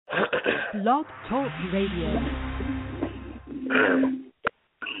Blog Talk Radio.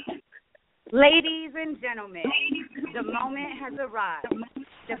 Ladies and gentlemen, the moment has arrived.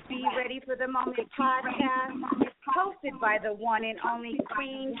 The Be Ready for the Moment podcast, hosted by the one and only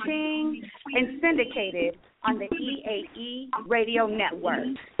Queen King and syndicated on the EAE Radio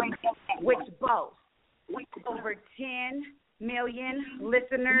Network, which boasts over 10 million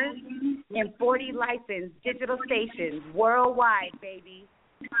listeners and 40 licensed digital stations worldwide, baby.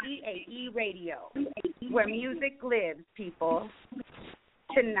 EAE Radio, where music lives, people.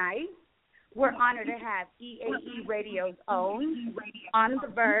 Tonight, we're honored to have EAE Radio's own, On the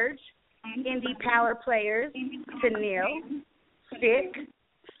Verge, indie power players, Tennille, Vic,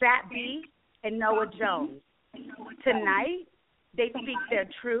 Fat B, and Noah Jones. Tonight, they speak their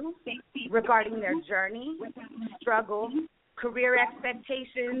truth regarding their journey, struggle, career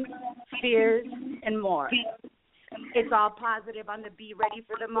expectations, fears, and more. It's all positive on the Be Ready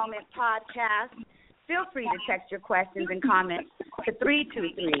for the Moment podcast. Feel free to text your questions and comments to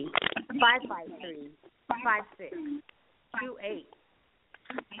 323-553-5628.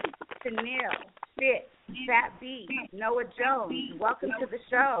 Tennille, Fit, Fat B, Noah Jones, welcome to the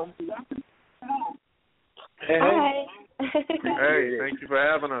show. Hey. Hi. Hey, thank you for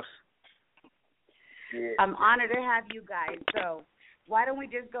having us. I'm honored to have you guys. So why don't we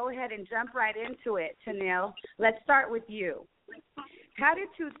just go ahead and jump right into it, Tennille? Let's start with you. How did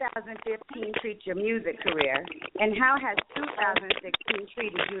 2015 treat your music career, and how has 2016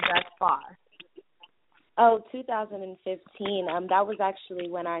 treated you thus far? Oh, 2015, that was actually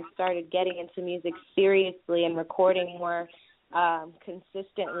when I started getting into music seriously and recording more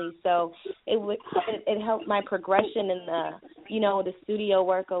consistently. So it helped my progression in the studio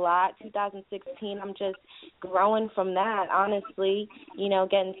work a lot. 2016, I'm just growing from that, honestly,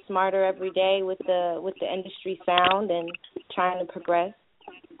 getting smarter every day with the industry sound and trying to progress.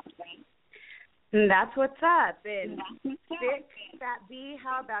 And that's what's up. And Vic, Fat B,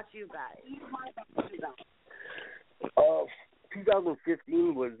 how about you guys?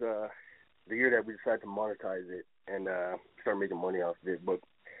 2015 was the year that we decided to monetize it and start making money off of it. But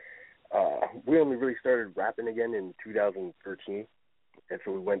we only really started rapping again in 2013, and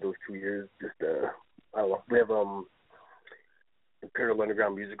so we went those 2 years. Just I don't know. We have Imperial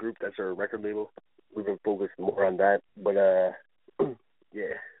Underground Music Group. That's our record label. We've been focused more on that. But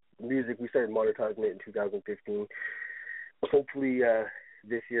yeah, music, we started monetizing it in 2015. Hopefully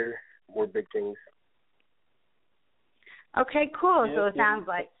this year, more big things. Okay, cool. So it sounds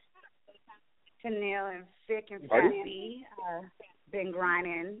like Tennille and Vic and Fat B been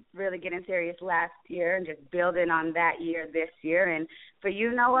grinding, really getting serious last year and just building on that year this year. And for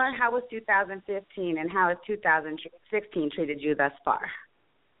you, Noah, how was 2015 and how has 2016 treated you thus far?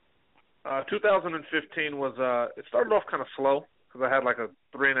 2015 was, it started off kind of slow because I had like a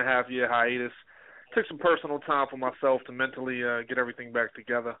 3.5-year hiatus. Took some personal time for myself to mentally get everything back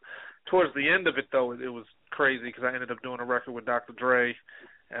together. Towards the end of it, though, it was crazy because I ended up doing a record with Dr. Dre,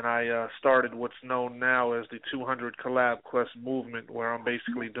 and I started what's known now as the 200 Collab Quest movement, where I'm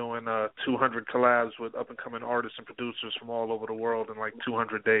basically doing 200 collabs with up-and-coming artists and producers from all over the world in like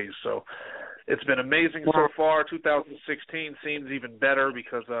 200 days. So it's been amazing so far. 2016 seems even better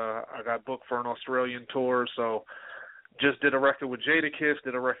because I got booked for an Australian tour, so just did a record with Jadakiss,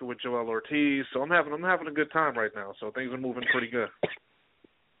 did a record with Joel Ortiz, so I'm having a good time right now. So things are moving pretty good.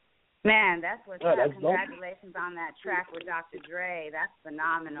 Man, that's what's up. Congratulations dope on that track with Dr. Dre. That's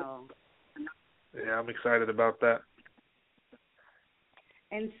phenomenal. Yeah, I'm excited about that.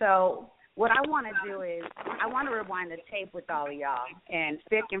 And so what I want to do is I want to rewind the tape with all of y'all. And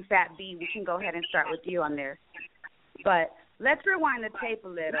Vic and Fat B, we can go ahead and start with you on this. But let's rewind the tape a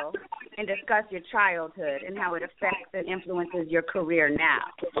little and discuss your childhood and how it affects and influences your career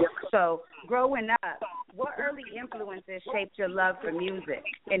now. So, growing up, what early influences shaped your love for music,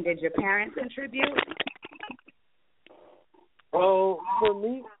 and did your parents contribute? Well, for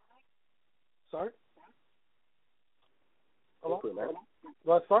me, sorry? Hello? Do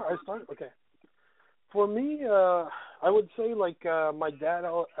I start? Okay. For me, I would say, my dad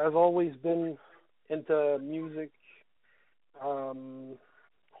has always been into music.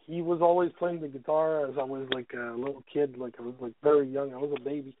 He was always playing the guitar as I was a little kid, I was very young. I was a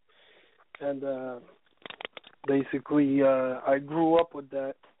baby, and basically I grew up with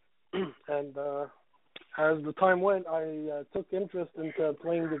that. And as the time went, I took interest into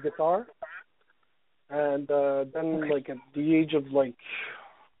playing the guitar, and then at the age of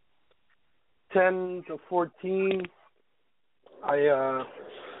 10 to 14, I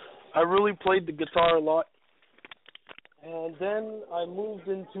really played the guitar a lot. And then I moved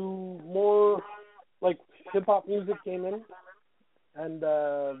into more, hip-hop music came in, and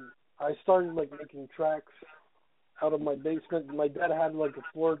I started like making tracks out of my basement. My dad had like a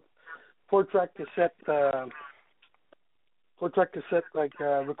four track cassette like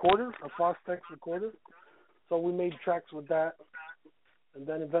recorder, a Fostex recorder. So we made tracks with that, and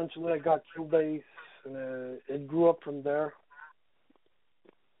then eventually I got Cubase, and it grew up from there.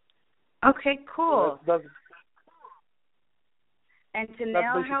 Okay, cool. So and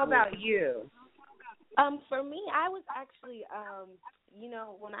Tanel, how about you? For me, I was actually,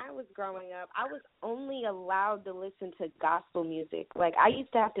 when I was growing up, I was only allowed to listen to gospel music. Like, I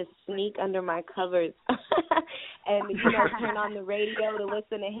used to have to sneak under my covers and, turn on the radio to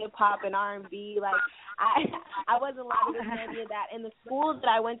listen to hip-hop and R&B. Like, I wasn't allowed to listen to any of that. In the schools that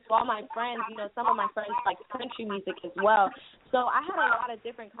I went to, all my friends, some of my friends liked country music as well. So I had a lot of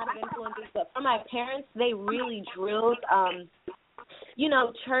different kind of influences. But for my parents, they really drilled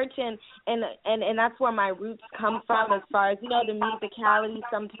church and that's where my roots come from as far as, the musicality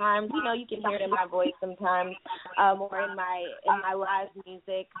sometimes, you can hear it in my voice sometimes, or in my live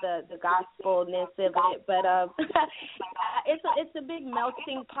music, the gospelness of it. But it's a big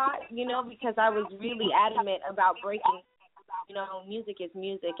melting pot, because I was really adamant about breaking. Music is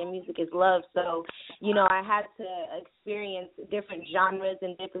music and music is love. So, I had to experience different genres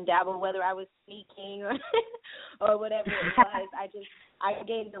and different dabble, whether I was speaking or whatever it was. I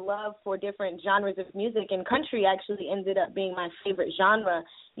gained the love for different genres of music, and country actually ended up being my favorite genre.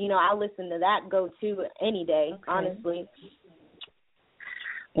 I listen to that go-to any day, honestly.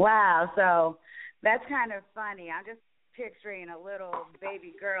 Wow. So that's kind of funny. I'm just picturing a little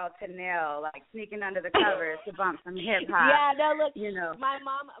baby girl Tanel like sneaking under the covers to bump some hip hop. Yeah, no, look, my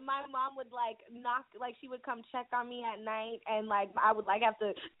mom would knock, she would come check on me at night, and I would have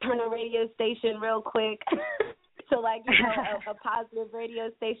to turn the radio station real quick to a positive radio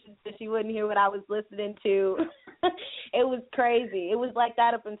station so she wouldn't hear what I was listening to. It was crazy. It was like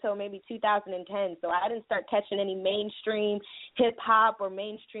that up until maybe 2010. So I didn't start catching any mainstream hip hop or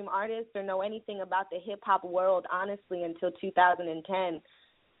mainstream artists or know anything about the hip hop world, honestly, until 2010.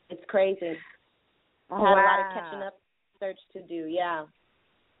 It's crazy. I had a lot of catching up research to do, yeah.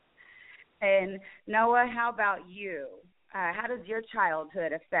 And Noah, how about you? How does your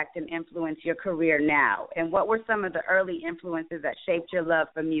childhood affect and influence your career now? And what were some of the early influences that shaped your love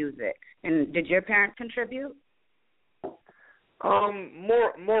for music? And did your parents contribute?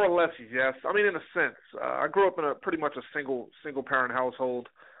 More or less, yes. I mean, in a sense, I grew up in pretty much a single parent household.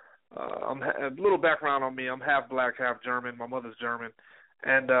 A little background on me: I'm half black, half German. My mother's German,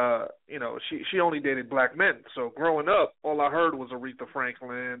 and she only dated black men. So growing up, all I heard was Aretha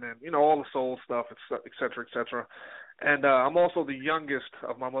Franklin and all the soul stuff, et cetera, et cetera. And I'm also the youngest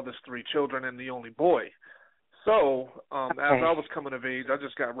of my mother's 3 children and the only boy. So as I was coming of age, I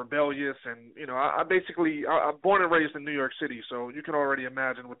just got rebellious, and I'm born and raised in New York City, so you can already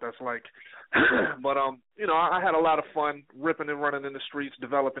imagine what that's like. But I had a lot of fun ripping and running in the streets,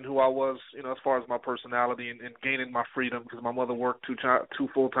 developing who I was, as far as my personality and gaining my freedom, because my mother worked 2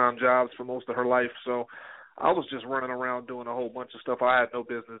 full-time jobs for most of her life, so I was just running around doing a whole bunch of stuff I had no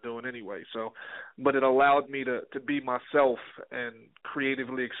business doing anyway. So, but it allowed me to be myself and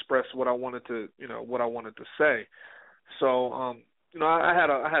creatively express what I wanted to, what I wanted to say. So, I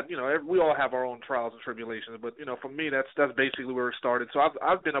had, we all have our own trials and tribulations, but for me, that's basically where it started. So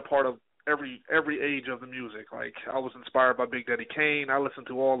I've been a part of every age of the music. Like, I was inspired by Big Daddy Kane. I listened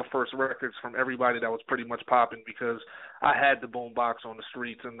to all the first records from everybody that was pretty much popping because I had the boom box on the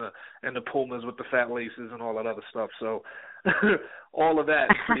streets and the Pumas with the fat laces and all that other stuff. So all of that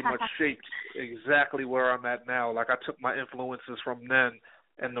pretty much shaped exactly where I'm at now. Like, I took my influences from then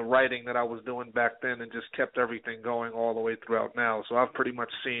and the writing that I was doing back then and just kept everything going all the way throughout now. So I've pretty much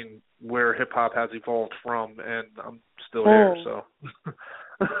seen where hip hop has evolved from, and I'm still here. So.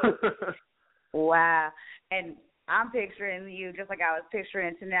 Wow. And I'm picturing you just like I was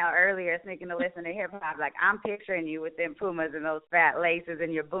picturing Tanel earlier, sneaking to listen to hip hop. Like, I'm picturing you with them Pumas and those fat laces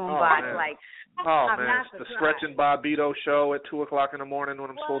and your boombox. I'm man, the Stretching Bobbito show at 2:00 in the morning when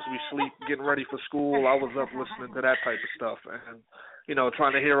I'm supposed to be asleep, getting ready for school. I was up listening to that type of stuff, and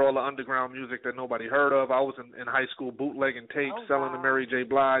trying to hear all the underground music that nobody heard of. I was in high school bootlegging tapes, selling the Mary J.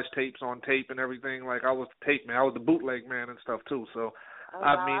 Blige tapes on tape and everything. Like, I was the tape man. I was the bootleg man and stuff too. So.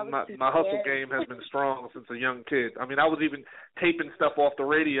 My hustle game has been strong since a young kid. I mean, I was even taping stuff off the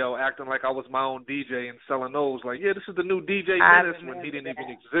radio, acting like I was my own DJ and selling those. Like, yeah, this is the new DJ Menace, when he didn't even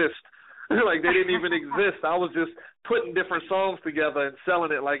exist. Like, they didn't even exist. I was just putting different songs together and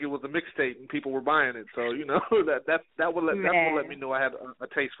selling it like it was a mixtape, and people were buying it. So that's what let me know I had a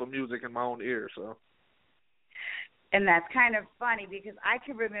taste for music in my own ear. So. And that's kind of funny because I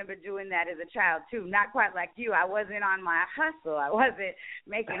can remember doing that as a child too. Not quite like you. I wasn't on my hustle. I wasn't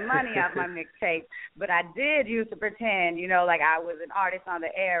making money off my mixtape. But I did used to pretend, like I was an artist on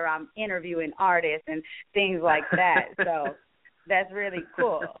the air. I'm interviewing artists and things like that. So that's really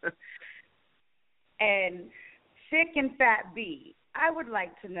cool. And Thick and Fat B, I would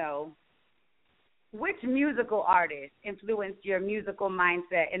like to know, which musical artist influenced your musical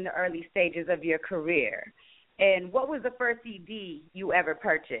mindset in the early stages of your career? And what was the first CD you ever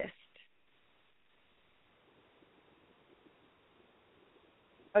purchased?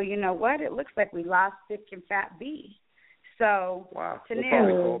 Oh, you know what? It looks like we lost Thick and Fat B. So, wow, Tanil. We'll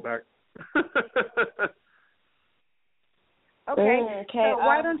probably call back. Okay. So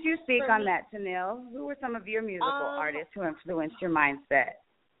why don't you speak on that, Tanil? Who were some of your musical artists who influenced your mindset?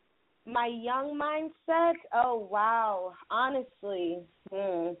 My young mindset? Oh, wow. Honestly,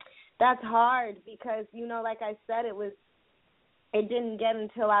 that's hard because, like I said, it didn't get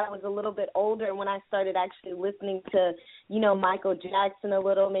until I was a little bit older when I started actually listening to, Michael Jackson a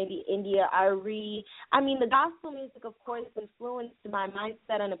little, maybe India Arie. I mean, the gospel music, of course, influenced my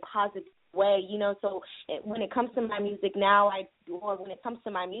mindset in a positive way, so when it comes to my music now, when it comes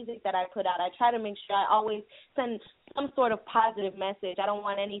to my music that I put out, I try to make sure I always send some sort of positive message. I don't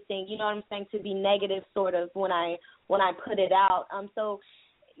want anything, to be negative sort of when I put it out. So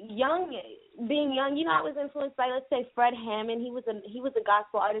being young, I was influenced by, let's say, Fred Hammond. He was a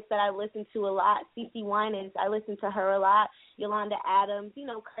gospel artist that I listened to a lot. CeCe Winans, I listened to her a lot. Yolanda Adams,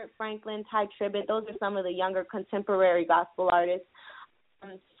 Kurt Franklin, Ty Tribbett. Those are some of the younger contemporary gospel artists.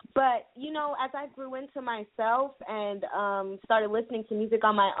 But, as I grew into myself and started listening to music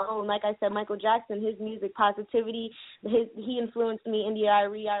on my own, like I said, Michael Jackson, his music, Positivity, he influenced me. India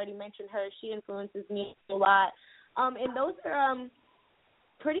Arie, I already mentioned her. She influences me a lot. And those are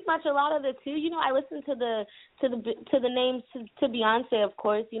pretty much a lot of the two. I listen to the names to Beyonce, of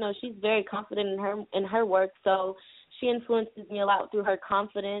course. She's very confident in her work, so she influences me a lot through her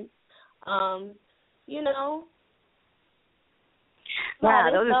confidence.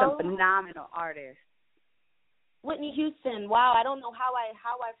 Wow, those are some phenomenal artists. Whitney Houston, wow, I don't know how I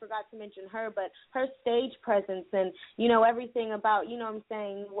forgot to mention her, but her stage presence and, everything about,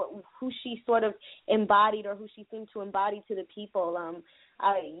 who she sort of embodied or who she seemed to embody to the people.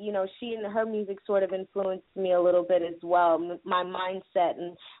 She and her music sort of influenced me a little bit as well, my mindset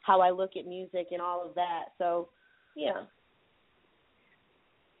and how I look at music and all of that. So, yeah.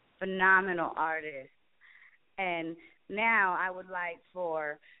 Phenomenal artists. And now I would like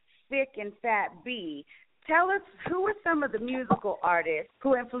for Thick and Fat B, tell us who are some of the musical artists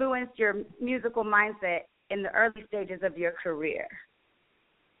who influenced your musical mindset in the early stages of your career?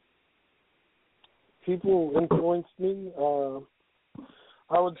 People influenced me.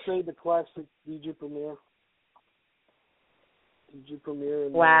 I would say the classic DJ Premier.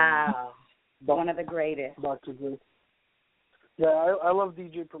 And, wow. One of the greatest. Dr. Dre. Yeah, I love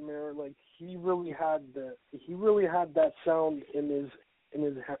DJ Premier. Like he really had that sound in his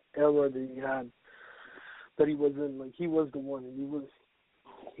era that he was in. Like he was the one. He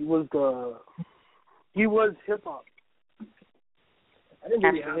was hip hop. I didn't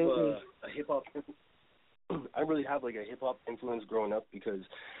really have a hip hop. I didn't really have like a hip hop influence growing up because,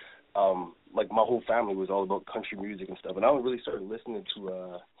 like my whole family was all about country music and stuff, and I really started listening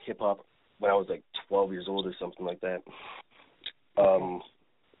to hip hop when I was like 12 years old or something like that.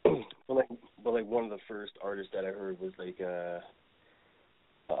 But one of the first artists that I heard was like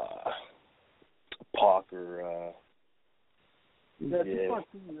Pac or Tupac.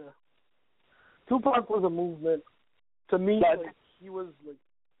 Yeah. Tupac was a movement. To me, he was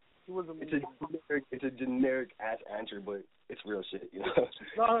a movement. It's a generic ass answer, but it's real shit,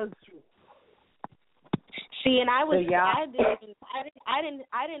 No, it's true. See, and I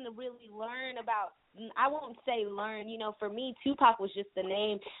didn't really learn about. I won't say learn. For me, Tupac was just the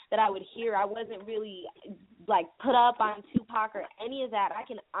name that I would hear. I wasn't really like put up on Tupac or any of that. I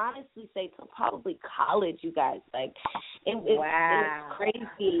can honestly say till probably college, you guys. Like, it was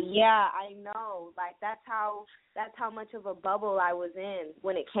crazy. Yeah, I know. Like that's how much of a bubble I was in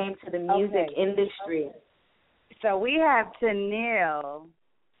when it came to the music industry. So we have Tanil,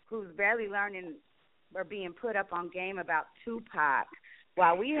 who's barely learning or being put up on game about Tupac,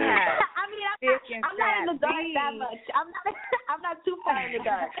 while we have I'm not in the dark that much. I'm not too far in the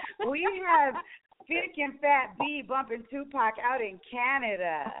dark. We have Thick and Fat B bumping Tupac out in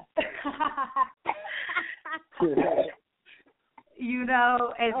Canada.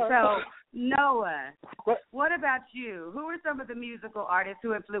 And so Noah, what about you? Who were some of the musical artists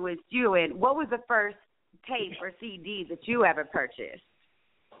who influenced you, and what was the first tape or CD that you ever purchased?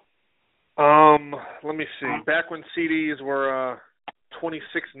 Let me see. Back when CDs were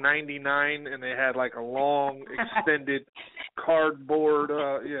 $26.99 and they had like a long extended cardboard.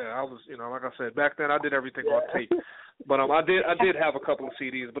 Yeah, I was, like I said, back then I did everything on tape. But I did have a couple of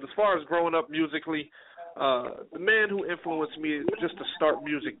CDs. But as far as growing up musically, the man who influenced me just to start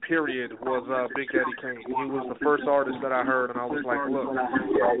music, period, was Big Daddy Kane. He was the first artist that I heard, and I was like, look,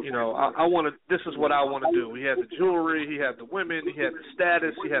 I want to. This is what I want to do. He had the jewelry, he had the women, he had the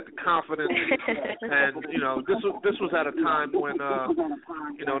status, he had the confidence, and this was at a time when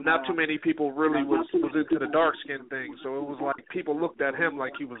not too many people really was into the dark skin thing. So it was like people looked at him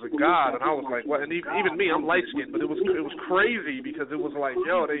like he was a god, and I was like, what? And even me, I'm light skinned, but it was crazy because it was like,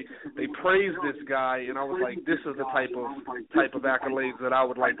 they praised this guy, and I was like, this is the type of accolades that I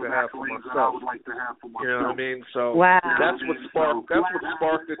would like to have for myself. You know what I mean? So wow. That's what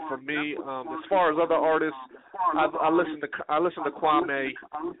sparked it for me. As far as other artists, I listened to Kwame.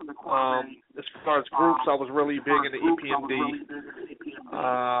 As far as groups, I was really big into EPMD.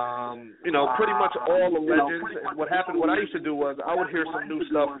 Pretty much all the legends. And what I used to do was I would hear some new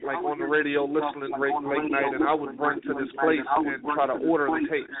stuff like on the radio, listening late night, and I would run to this place and try to order the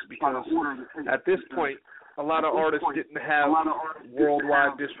tapes because at this point, a lot of artists didn't have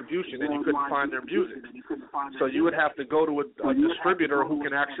worldwide distribution, and you couldn't find their music. So you would have to go to a distributor who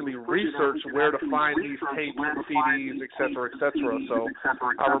can actually research where to find these tapes and CDs, et cetera, et cetera. So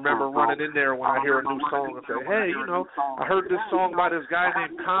I remember running in there when I hear a new song and say, hey, I heard this song by this guy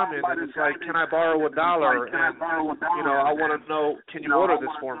named Common, and it's like, can I borrow $1? And, I want to know, can you order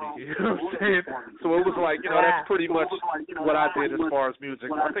this for me? You know what I'm saying? So it was like, that's pretty much what I did as far as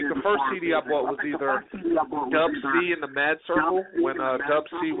music. I think the first CD I bought was either Dub C in the Mad Circle, when Dub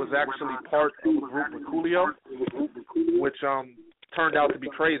C was actually part of a group with Coolio, which turned out to be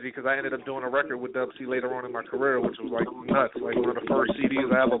crazy because I ended up doing a record with Dub C later on in my career, which was like nuts. Like one of the first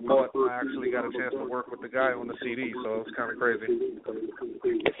CDs I ever bought, I actually got a chance to work with the guy on the CD, so it was kind of crazy.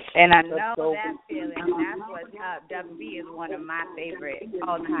 And I know that feeling. That's what's up. Dub C is one of my favorite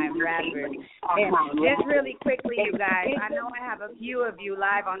all-time rappers. And just really quickly, you guys, I know I have a few of you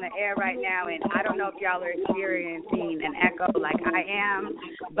live on the air right now, and I don't know if y'all are experiencing an echo like I am,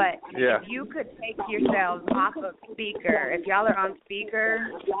 but if you could take yourselves off of speaker, if y'all are on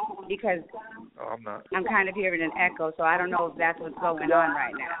speaker, because I'm not. I'm kind of hearing an echo, so I don't know if that's what's going on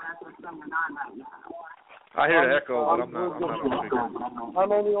right now. I hear the echo, but I'm not on speaker.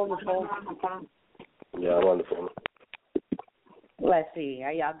 I'm only on the phone. Yeah, I'm on the phone. Let's see.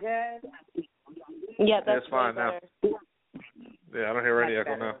 Are y'all good? Yeah, that's fine now. Yeah, I don't hear any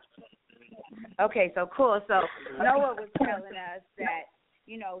echo now. Okay, so cool. So Noah was telling us that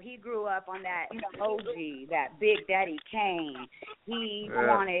he grew up on that OG, that Big Daddy Kane. He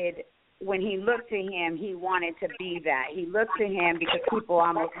wanted, when he looked to him, he wanted to be that. He looked to him because people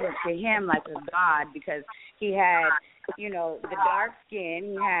almost looked to him like a god because he had, the dark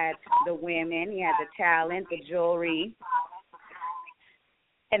skin, he had the women, he had the talent, the jewelry.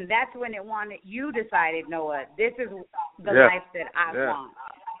 And that's when you decided, Noah, this is the life that I want.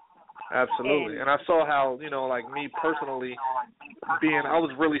 Absolutely. And I saw how, like me personally, I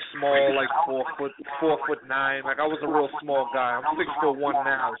was really small, like 4'9". Like I was a real small guy. I'm 6'1"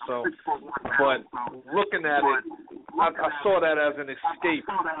 now. So, but looking at it, I saw that as an escape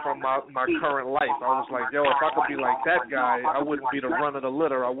from my current life. I was like, if I could be like that guy, I wouldn't be the run of the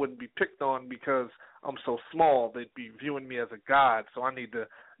litter. I wouldn't be picked on because I'm so small. They'd be viewing me as a god. So I need to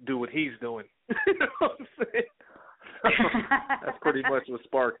do what he's doing. You know what I'm saying? That's pretty much what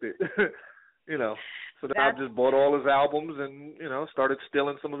sparked it. So then I just bought all his albums and, started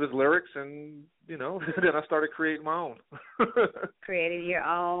stealing some of his lyrics and, then I started creating my own. Creating your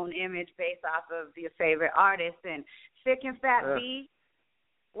own image based off of your favorite artists. And Sick and Fat B,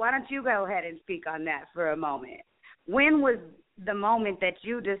 why don't you go ahead and speak on that for a moment? When was the moment that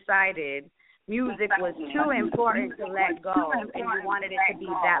you decided music was too important to let go and you wanted it to be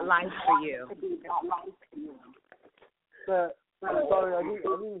that life for you? Sorry, I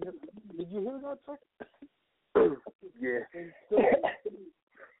didn't did you hear that, sir? Yeah.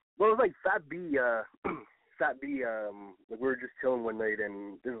 Well, it was like Fat B, like we were just chilling one night,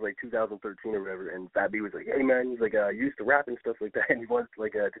 and this was like 2013 or whatever, and Fat B was like, hey, man, he's like, you used to rap and stuff like that, and he wants,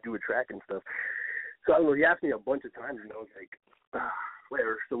 like, to do a track and stuff. So, I don't know, he asked me a bunch of times, and I was like,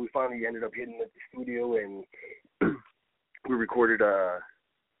 whatever. So we finally ended up getting at the studio, and we recorded,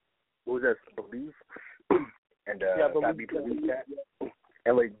 what was that, Believe? And Fat B produced that.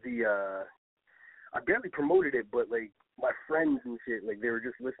 And like I barely promoted it, but like my friends and shit, like they were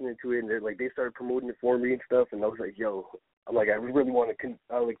just listening to it, and they started promoting it for me and stuff. And I was like, I'm like, I really want to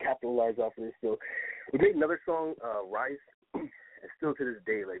capitalize off of this. So we made another song, Rise, and still to this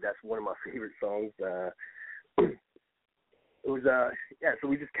day, like that's one of my favorite songs. It was so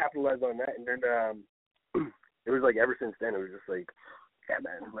we just capitalized on that, and then it was like ever since then it was just like, yeah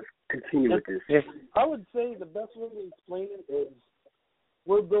man, let's continue with this. I would say the best way to explain it is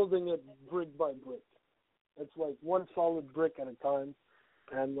we're building it brick by brick. It's like one solid brick at a time,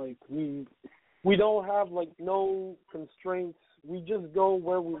 and like we don't have like no constraints. We just go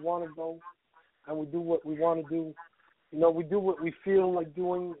where we want to go, and we do what we want to do. You know, we do what we feel like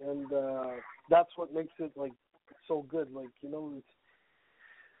doing, and that's what makes it like so good. Like, you know,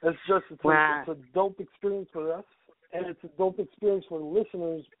 it's a dope experience for us, and it's a dope experience for the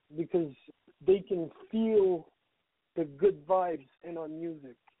listeners because they can feel the good vibes in our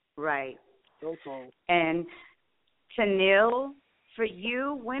music. Right. That's all. And Tennille, for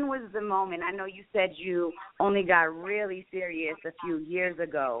you, when was the moment? I know you said you only got really serious a few years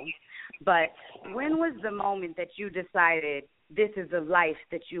ago, but when was the moment that you decided this is a life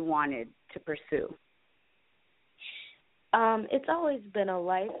that you wanted to pursue? It's always been a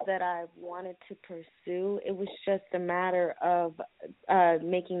life that I've wanted to pursue. It was just a matter of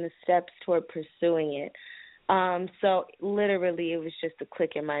making the steps toward pursuing it. So literally it was just a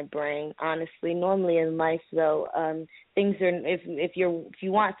click in my brain, honestly. Normally in life though, things are if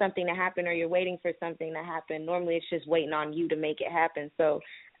you want something to happen or you're waiting for something to happen, normally it's just waiting on you to make it happen. So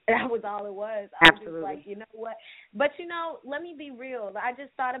that was all it was. Absolutely. I was just like, you know what? But you know, let me be real. I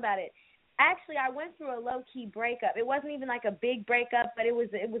just thought about it. Actually, I went through a low-key breakup. It wasn't even like a big breakup, but it was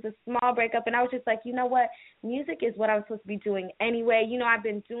a small breakup. And I was just like, you know what? Music is what I'm supposed to be doing anyway. You know, I've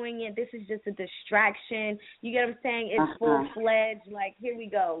been doing it. This is just a distraction. You get what I'm saying? It's full-fledged. Like, here we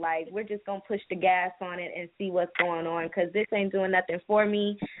go. Like, we're just going to push the gas on it and see what's going on because this ain't doing nothing for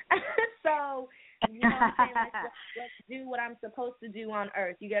me. So, you know what I'm saying? Let's do what I'm supposed to do on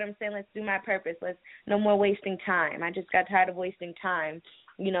earth. You get what I'm saying? Let's do my purpose. No more wasting time. I just got tired of wasting time.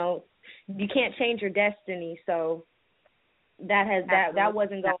 You know, you can't change your destiny, so that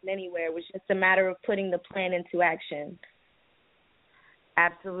wasn't going anywhere. It was just a matter of putting the plan into action.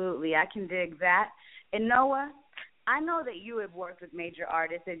 Absolutely. I can dig that. And Noah, I know that you have worked with major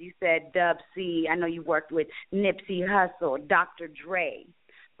artists, as you said, Dub C. I know you worked with Nipsey Hussle, Dr. Dre.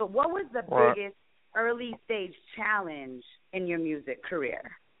 But what was the biggest early stage challenge in your music career?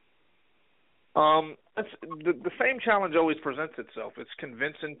 It's the same challenge always presents itself. It's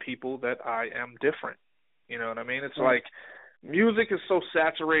convincing people that I am different. You know what I mean? It's like music is so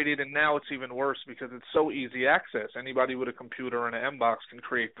saturated, and now it's even worse because it's so easy access. Anybody with a computer and an inbox can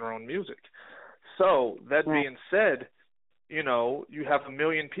create their own music. So that being said, you know, you have 1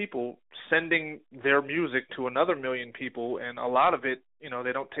 million people sending their music to another 1 million people, and a lot of it, you know,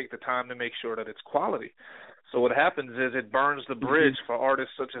 they don't take the time to make sure that it's quality. So what happens is it burns the bridge for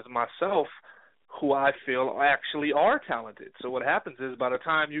artists such as myself who I feel actually are talented. So what happens is by the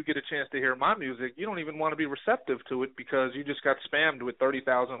time you get a chance to hear my music, you don't even want to be receptive to it because you just got spammed with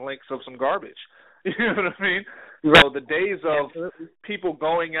 30,000 links of some garbage. You know what I mean? Right. So the days of people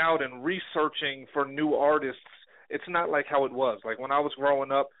going out and researching for new artists, it's not like how it was. Like when I was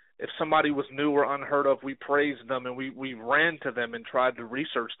growing up, if somebody was new or unheard of, we praised them and we ran to them and tried to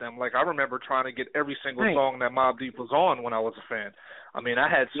research them. Like I remember trying to get every single song that Mobb Deep was on when I was a fan. I mean, I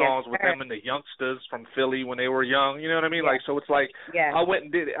had songs with them and the Youngsters from Philly when they were young. You know what I mean? Like, so it's like I went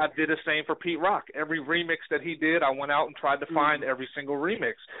and did it. I did the same for Pete Rock. Every remix that he did, I went out and tried to find every single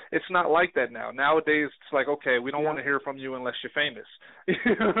remix. It's not like that now. Nowadays, it's like, okay, we don't want to hear from you unless you're famous.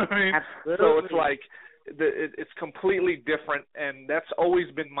 You know what I mean? Absolutely. So it's like it's completely different, and that's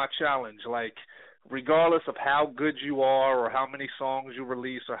always been my challenge. Like, regardless of how good you are or how many songs you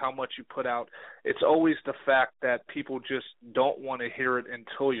release or how much you put out, it's always the fact that people just don't want to hear it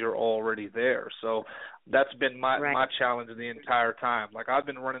until you're already there. So that's been my challenge the entire time. Like, I've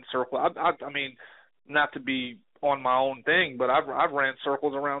been running circles. I mean, not to be on my own thing, but I've ran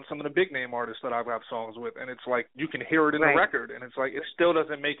circles around some of the big name artists that I've got songs with, and it's like you can hear it in the record, and it's like it still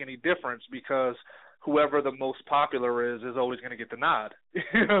doesn't make any difference because whoever the most popular is always going to get the nod.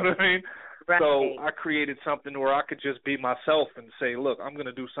 You know what I mean? Right. So I created something where I could just be myself and say, look, I'm going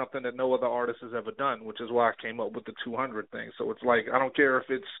to do something that no other artist has ever done, which is why I came up with the 200 thing. So it's like I don't care if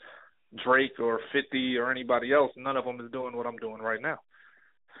it's Drake or 50 or anybody else. None of them is doing what I'm doing right now.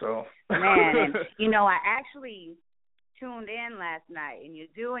 So man, and, you know, I actually tuned in last night, and you're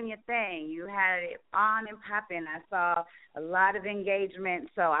doing your thing. You had it on and popping. I saw a lot of engagement,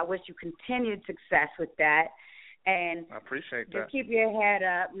 so I wish you continued success with that. And I appreciate that. Just keep your head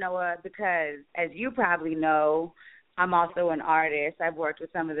up, Noah, because as you probably know, I'm also an artist. I've worked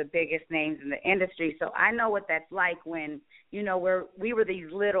with some of the biggest names in the industry, so I know what that's like when, you know, we were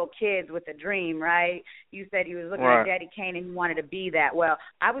these little kids with a dream, right? You said you was looking at Daddy Kane and you wanted to be that. Well,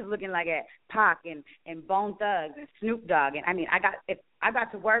 I was looking like at Pac and Bone Thugs and Snoop Dogg, and I mean, I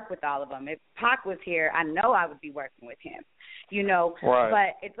got to work with all of them. If Pac was here, I know I would be working with him, you know. Right.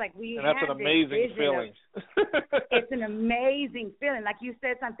 But it's like we and that's have an amazing feeling. It's an amazing feeling. Like you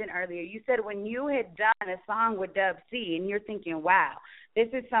said something earlier. You said when you had done a song with Dub C, and you're thinking, wow, this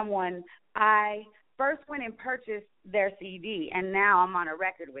is someone I first went and purchased their CD, and now I'm on a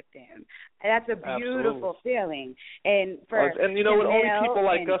record with them. That's a beautiful feeling. And you know what? Only people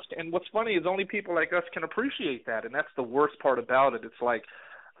like us. And what's funny is only people like us can appreciate that, and that's the worst part about it. It's like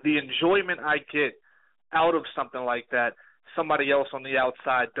the enjoyment I get out of something like that. Somebody else on the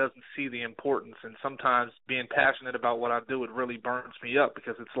outside doesn't see the importance, and sometimes being passionate about what I do, it really burns me up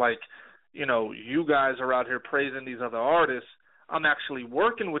because it's like, you know, you guys are out here praising these other artists. I'm actually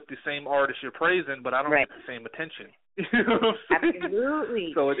working with the same artist you're praising, but I don't get the same attention. You know what I'm saying?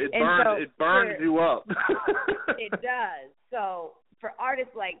 Absolutely. So it burns you up. It does. So for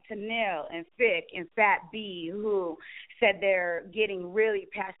artists like Tenille and Fick and Fat B, who said they're getting really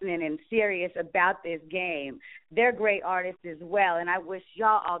passionate and serious about this game, they're great artists as well, and I wish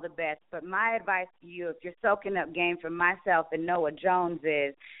y'all all the best. But my advice to you, if you're soaking up game from myself and Noah Jones,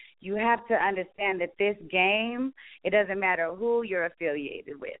 is you have to understand that this game, it doesn't matter who you're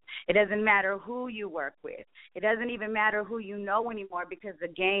affiliated with. It doesn't matter who you work with. It doesn't even matter who you know anymore because the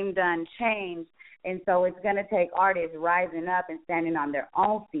game done changed. And so it's going to take artists rising up and standing on their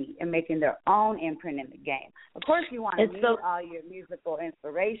own feet and making their own imprint in the game. Of course, you want to meet all your musical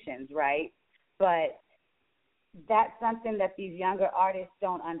inspirations, right? But that's something that these younger artists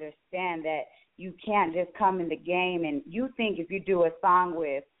don't understand, that you can't just come in the game and you think if you do a song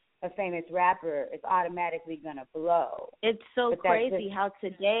with a famous rapper, it's automatically going to blow. It's so crazy how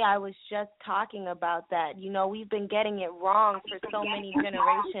today I was just talking about that. You know, we've been getting it wrong for so many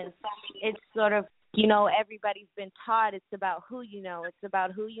generations. It's sort of, you know, everybody's been taught it's about who you know. It's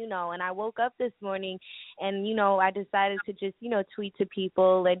about who you know. And I woke up this morning and, you know, I decided to just, you know, tweet to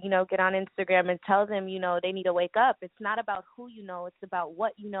people and, you know, get on Instagram and tell them, you know, they need to wake up. It's not about who you know. It's about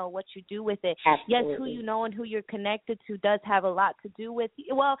what you know, what you do with it. Absolutely. Yes, who you know and who you're connected to does have a lot to do with,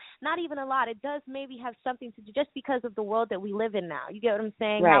 well, not even a lot. It does maybe have something to do just because of the world that we live in now. You get what I'm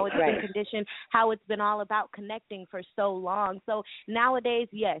saying? Right, how it's been conditioned, how it's been all about connecting for so long. So nowadays,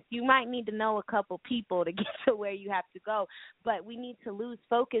 yes, you might need to know a couple people to get to where you have to go, but we need to lose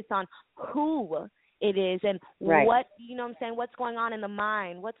focus on who it is and what, you know what I'm saying, what's going on in the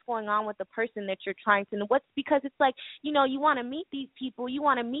mind, what's going on with the person that you're trying to know. Because it's like, you know, you want to meet these people, you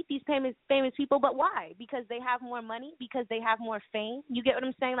want to meet these famous people, but why? Because they have more money, because they have more fame. You get what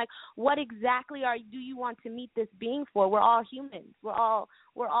I'm saying? Like, what exactly do you want to meet this being for? We're all humans. We're all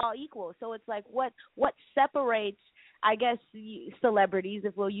equal. So it's like, what separates, I guess, celebrities,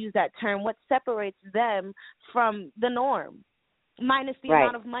 if we'll use that term, what separates them from the norm? Minus the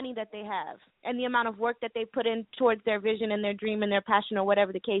amount of money that they have and the amount of work that they put in towards their vision and their dream and their passion or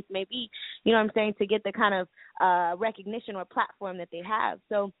whatever the case may be, you know what I'm saying, to get the kind of recognition or platform that they have.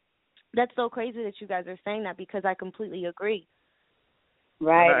 So that's so crazy that you guys are saying that, because I completely agree.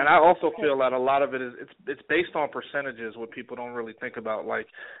 Right. And I also feel that a lot of it is it's based on percentages, what people don't really think about. Like,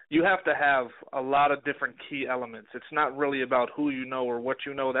 you have to have a lot of different key elements. It's not really about who you know or what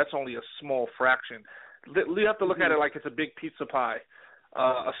you know. That's only a small fraction. You have to look at it like it's a big pizza pie.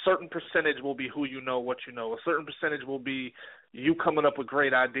 A certain percentage will be who you know, what you know. A certain percentage will be you coming up with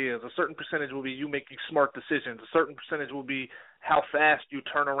great ideas. A certain percentage will be you making smart decisions. A certain percentage will be how fast you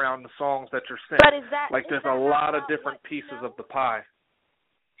turn around the songs that you're singing. But there's a lot of different pieces of the pie.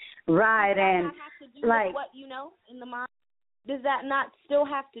 Right, and does that have to do with what you know in the mind? Does that not still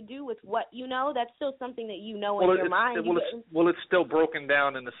have to do with what you know? That's still something that you know in your mind. It's still broken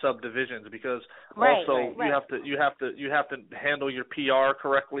down into subdivisions, because you have to handle your PR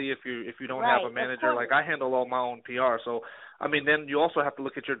correctly if you don't have a manager. Like, I handle all my own PR, so I mean, then you also have to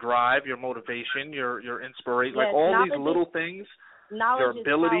look at your drive, your motivation, your inspiration, like all these little things. Your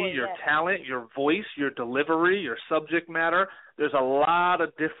ability, your talent, your voice, your delivery, your subject matter. There's a lot of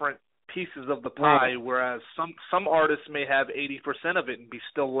different pieces of the pie, whereas some artists may have 80% of it and be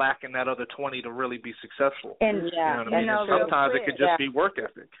still lacking that other 20 to really be successful. And you know what I mean? And sometimes it could just be work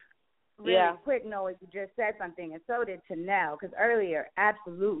ethic. Really quick, Noah, you just said something, and so did Tenille, because earlier,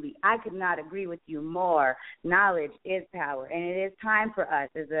 absolutely, I could not agree with you more. Knowledge is power, and it is time for us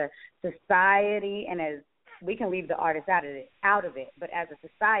as a society, and as we can leave the artists out of it, but as a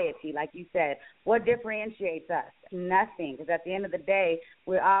society, like you said, what differentiates us? Nothing, because at the end of the day,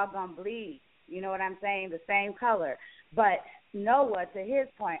 we're all going to bleed. You know what I'm saying? The same color. But Noah, to his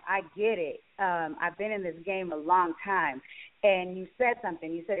point, I get it. I've been in this game a long time. And you said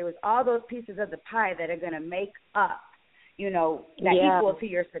something. You said it was all those pieces of the pie that are going to make up, that equal to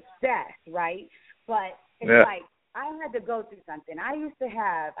your success, right? But it's like I had to go through something.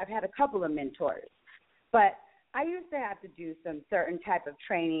 I've had a couple of mentors, but I used to have to do some certain type of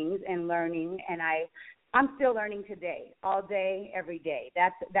trainings and learning, and I'm still learning today, all day, every day.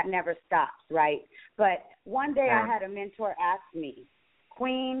 That never stops, right? But one day I had a mentor ask me,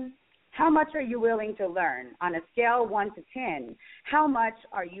 Queen, how much are you willing to learn? On a scale 1 to 10, how much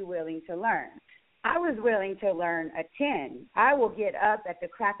are you willing to learn? I was willing to learn a 10. I will get up at the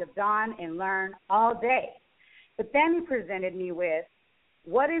crack of dawn and learn all day. But then he presented me with,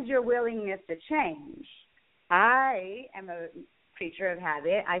 what is your willingness to change? I am a creature of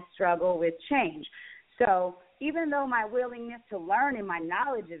habit. I struggle with change. So even though my willingness to learn and my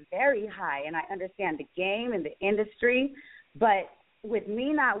knowledge is very high and I understand the game and the industry, but with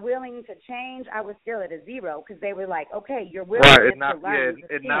me not willing to change, I was still at a 0 because they were like, okay, your willingness to learn is a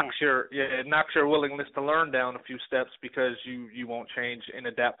 10. It knocks your willingness to learn down a few steps because you won't change and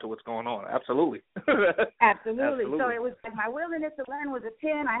adapt to what's going on. Absolutely. Absolutely. So it was like my willingness to learn was a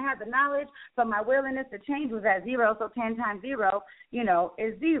 10. I had the knowledge, but my willingness to change was at 0. So 10 times 0,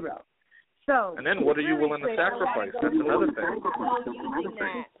 is 0. So, and then what are you willing to sacrifice? That's another thing.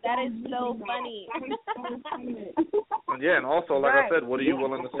 That is so funny. And also, like I said, what are you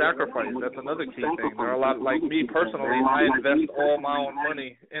willing to sacrifice? That's another key thing. There are a lot, like me personally, I invest all my own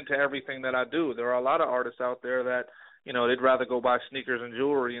money into everything that I do. There are a lot of artists out there that, they'd rather go buy sneakers and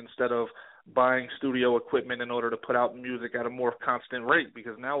jewelry instead of buying studio equipment in order to put out music at a more constant rate,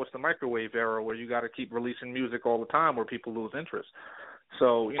 because now it's the microwave era where you got to keep releasing music all the time where people lose interest.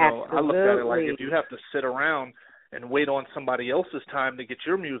 So, I look at it like if you have to sit around and wait on somebody else's time to get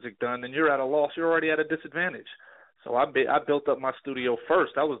your music done, then you're at a loss. You're already at a disadvantage. So I built up my studio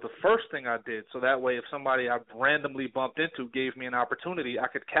first. That was the first thing I did. So that way if somebody I randomly bumped into gave me an opportunity, I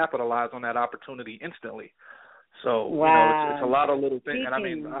could capitalize on that opportunity instantly. So, it's a lot of little things. And,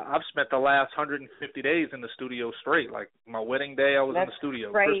 I've spent the last 150 days in the studio straight. Like, my wedding day, I was in the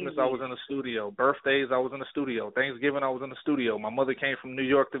studio. Crazy. Christmas, I was in the studio. Birthdays, I was in the studio. Thanksgiving, I was in the studio. My mother came from New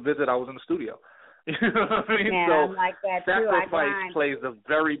York to visit. I was in the studio. You know what I mean? Man, so I'm like that too. sacrifice plays a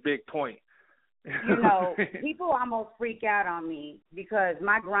very big point. People almost freak out on me because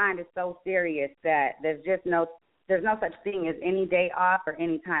my grind is so serious that there's no such thing as any day off or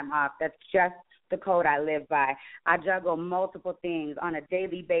any time off. That's just the code I live by. I juggle multiple things on a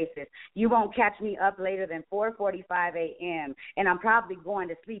daily basis. You won't catch me up later than 4:45 a.m. and I'm probably going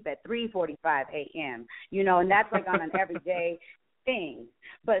to sleep at 3:45 a.m. And that's like on an everyday thing.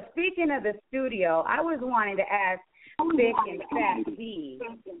 But speaking of the studio, I was wanting to ask Thick and Fat B.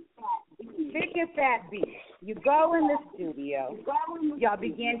 Thick and Fat B, you go in the studio, y'all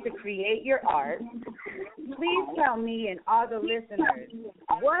begin to create your art. Please tell me and all the listeners,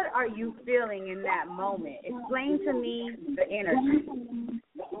 what are you feeling in that moment? Explain to me the energy.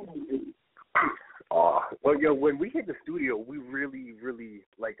 When we hit the studio, we really, really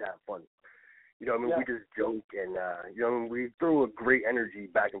like to have fun. We just joke and, we throw a great energy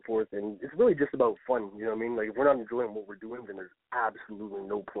back and forth, and it's really just about fun, Like, if we're not enjoying what we're doing, then there's absolutely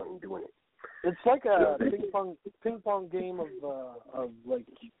no point in doing it. It's like a ping pong game of like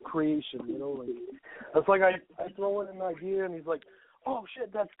creation, Like, it's like I throw in an idea, and he's like, oh,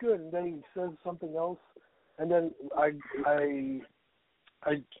 shit, that's good, and then he says something else, and then I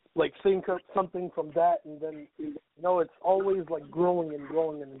like think of something from that, and then it's always like growing and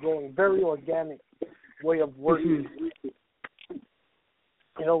growing and growing. Very organic way of working.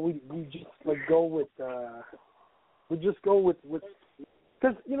 We just like go with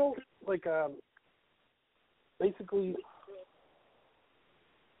because basically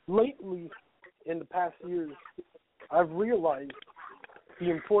lately in the past years I've realized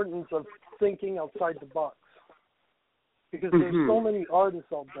the importance of thinking outside the box. Because there's so many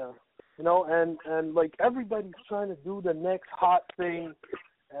artists out there, and like everybody's trying to do the next hot thing,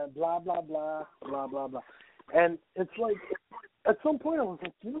 and blah blah blah blah blah blah, and it's like at some point I was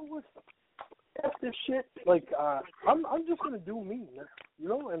like, you know what, F this shit, like I'm just gonna do me,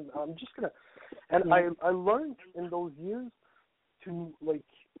 and I'm just gonna, and I learned in those years to like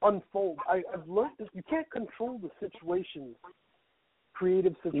unfold. I've learned that you can't control the situations,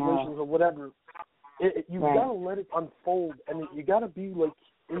 creative situations or whatever. You gotta let it unfold, and you gotta be like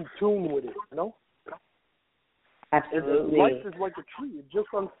in tune with it, Absolutely. Life is like a tree; it just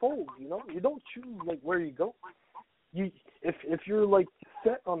unfolds, You don't choose like where you go. If you're like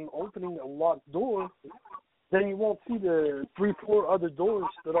set on opening a locked door, then you won't see the 3-4 other doors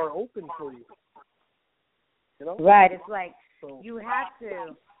that are open for you. You know? Right. It's like So, you have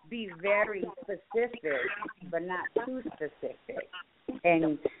to be very specific, but not too specific.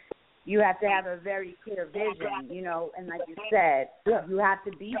 And you have to have a very clear vision, you know, and like you said, you have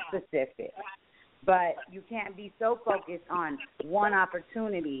to be specific. But you can't be so focused on one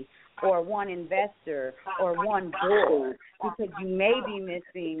opportunity or one investor or one door because you may be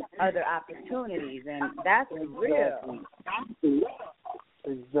missing other opportunities, and that's real.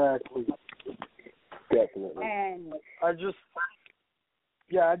 Exactly. Definitely. And I just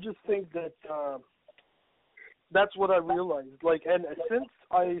think that that's what I realized. Like, and since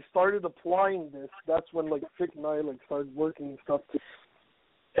I started applying this, that's when like Vic and I like started working and stuff.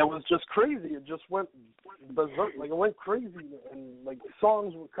 It was just crazy. It just went berserk. Like, it went crazy, and like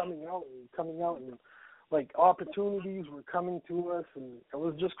songs were coming out, and like opportunities were coming to us, and it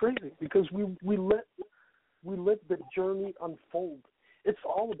was just crazy because we let the journey unfold. It's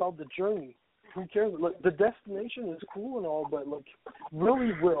all about the journey. Who cares? Like, the destination is cool and all, but like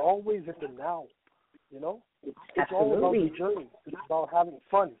really, we're always at the now. You know, it's all about the journey. It's about having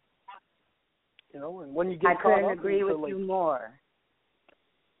fun. You know, and when you get caught up, I couldn't agree with you more.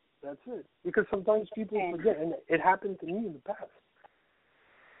 That's it. Because sometimes people forget, and it happened to me in the past.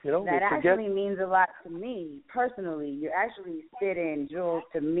 You know, that actually means a lot to me personally. You're actually spitting jewels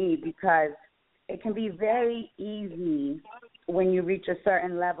to me because it can be very easy when you reach a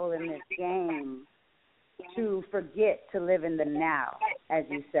certain level in this game to forget to live in the now, as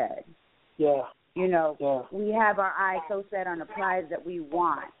you said. Yeah. You know, we have our eyes so set on the prize that we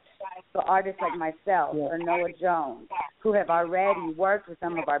want. So artists like myself or Noah Jones, who have already worked with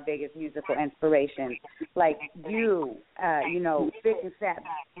some of our biggest musical inspirations, like you, you know, Vic and Fat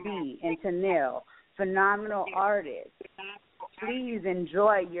B and Tanil, phenomenal artists. Please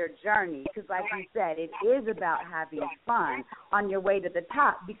enjoy your journey because, like you said, it is about having fun on your way to the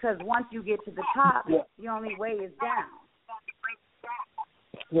top because once you get to the top, the only way is down.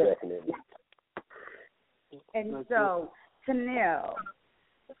 Definitely. And so, Tanil,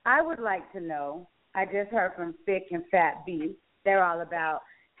 I would like to know, I just heard from Vic and Fat B, they're all about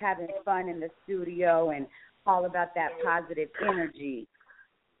having fun in the studio and all about that positive energy.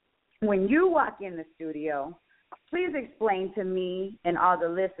 When you walk in the studio, please explain to me and all the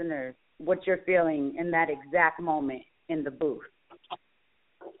listeners what you're feeling in that exact moment in the booth.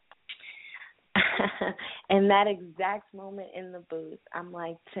 In that exact moment in the booth, I'm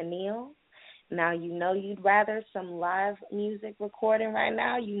like, Tanil, now you know you'd rather some live music recording right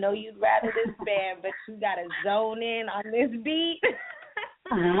now. You know you'd rather this band, but you got to zone in on this beat.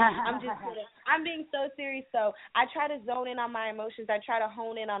 I'm just kidding. I'm being so serious. So I try to zone in on my emotions. I try to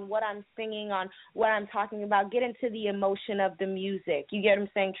hone in on what I'm singing, on what I'm talking about, get into the emotion of the music. You get what I'm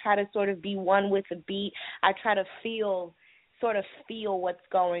saying? Try to sort of be one with the beat. I try to feel what's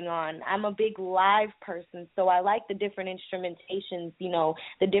going on. I'm a big live person, so I like the different instrumentations, you know,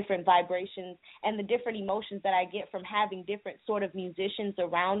 the different vibrations and the different emotions that I get from having different sort of musicians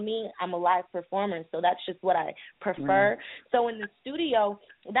around me. I'm a live performer, so that's just what I prefer. So in the studio,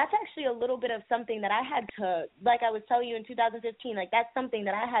 that's actually a little bit of something that I had to, like I was telling you in 2015, like that's something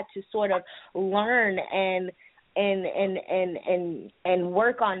that I had to sort of learn and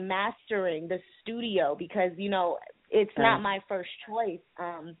work on mastering the studio because, you know, it's not my first choice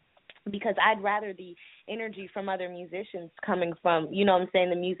because I'd rather the energy from other musicians coming from, you know what I'm saying,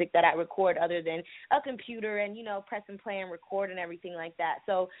 the music that I record other than a computer and, you know, press and play and record and everything like that.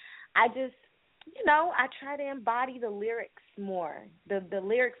 So I just, you know, I try to embody the lyrics more, the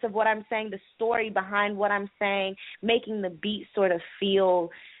lyrics of what I'm saying, the story behind what I'm saying, making the beat sort of feel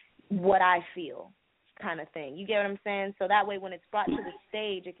what I feel kind of thing. You get what I'm saying? So that way when it's brought to the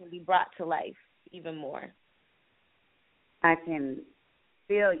stage, it can be brought to life even more. I can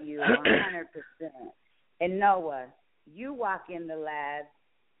feel you 100%. And Noah, you walk in the lab.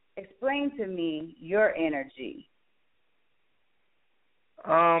 Explain to me your energy.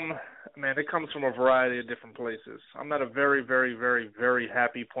 Man, it comes from a variety of different places. I'm at a very, very, very, very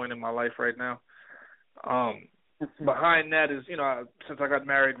happy point in my life right now. Behind that is, you know, since I got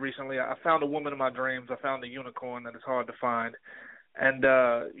married recently, I found a woman in my dreams. I found a unicorn that is hard to find. And,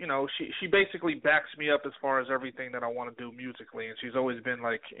 you know, she basically backs me up as far as everything that I want to do musically. And she's always been,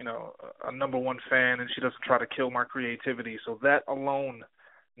 like, you know, a number one fan, and she doesn't try to kill my creativity. So that alone,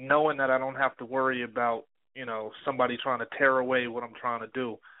 knowing that I don't have to worry about, you know, somebody trying to tear away what I'm trying to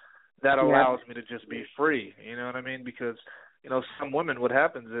do, that allows me to just be free. You know what I mean? Because, you know, some women, what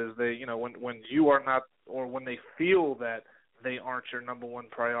happens is they, you know, when you are not, or when they feel that they aren't your number one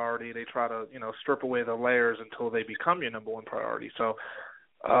priority, they try to, you know, strip away the layers until they become your number one priority. So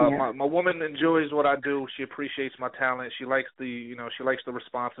My woman enjoys what I do. She appreciates my talent. She likes the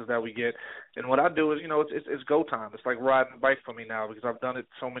responses that we get. And what I do is, it's go time. It's like riding a bike for me now because I've done it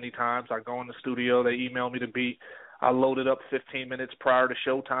so many times. I go in the studio, they email me the beat, I load it up 15 minutes prior to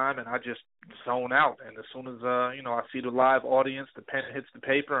showtime, and I just zone out. And as soon as I see the live audience, the pen hits the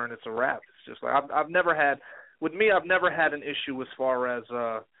paper, and it's a wrap. It's just like I've never had an issue as far as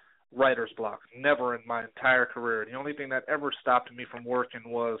writer's block. Never in my entire career. The only thing that ever stopped me from working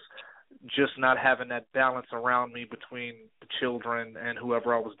was just not having that balance around me between the children and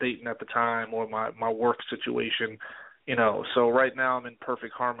whoever I was dating at the time or my work situation. So right now I'm in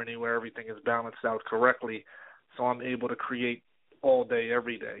perfect harmony where everything is balanced out correctly. So I'm able to create all day,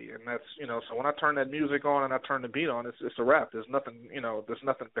 every day, and that's So when I turn that music on and I turn the beat on, it's a wrap. There's nothing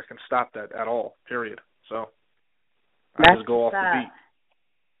that can stop that at all. Period. So I just go off the beat.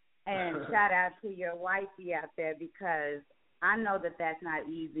 And shout out to your wifey out there because I know that that's not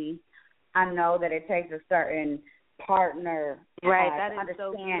easy. I know that it takes a certain partner that to is understand,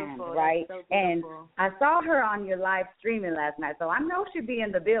 so beautiful. right? So and I saw her on your live streaming last night, so I know she'll be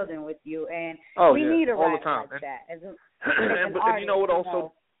in the building with you. And we need a all ride the time. like that. And you know what?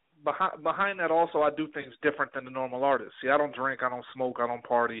 Also, behind that, also I do things different than the normal artist. See, I don't drink, I don't smoke, I don't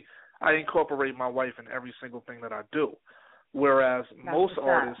party. I incorporate my wife in every single thing that I do. Whereas most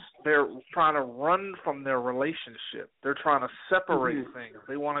artists, they're trying to run from their relationship. They're trying to separate things.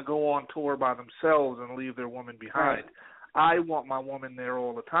 They want to go on tour by themselves and leave their woman behind. Right. I want my woman there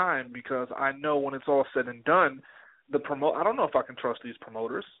all the time because I know when it's all said and done, I don't know if I can trust these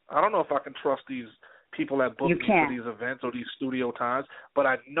promoters. I don't know if I can trust these people that book me for these events or these studio times, but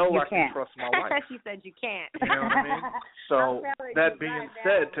I know I can trust my wife. She said you can't. You know what I mean? So that being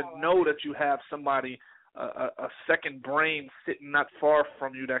said, to know that you have somebody a second brain sitting not far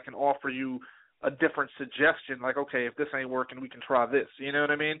from you that can offer you a different suggestion, like, okay, if this ain't working, we can try this. You know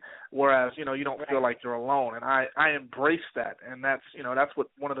what I mean? Whereas, you don't feel like you're alone. And I embrace that. And that's what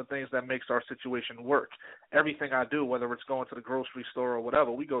one of the things that makes our situation work. Everything I do, whether it's going to the grocery store or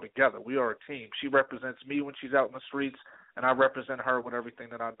whatever, we go together. We are a team. She represents me when she's out in the streets, and I represent her with everything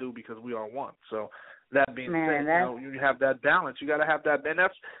that I do because we are one. So that being said, you have that balance. You got to have that. And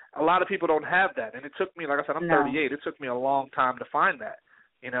that's a lot of people don't have that. And it took me, like I said, I'm 38. It took me a long time to find that.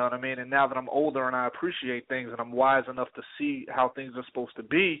 You know what I mean? And now that I'm older and I appreciate things and I'm wise enough to see how things are supposed to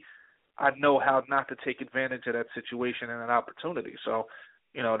be, I know how not to take advantage of that situation and an opportunity. So,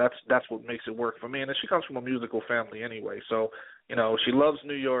 that's what makes it work for me. And she comes from a musical family anyway. So, she loves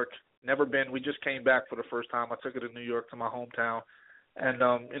New York. Never been. We just came back for the first time. I took her to New York, to my hometown. And,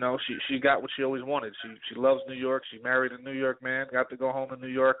 she got what she always wanted. She loves New York. She married a New York man, got to go home to New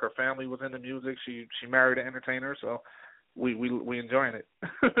York. Her family was into music. She married an entertainer. So we enjoying it.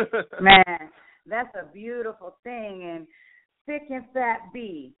 Man, that's a beautiful thing. And Thick and Fat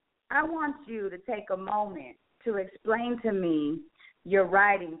B, I want you to take a moment to explain to me your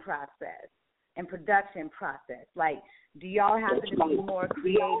writing process and production process. Like, do y'all happen to be more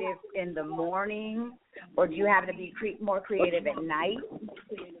creative in the morning, or do you happen to be more creative at night?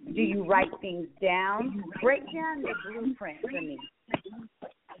 Do you write things down? Break down your blueprint for me.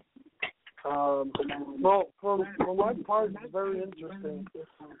 Well, for my part, it's very interesting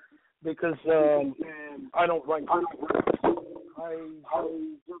because I don't write.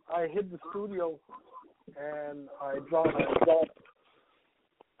 I hit the studio and I drop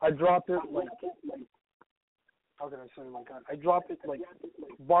it like, how can I say it like that? I drop it like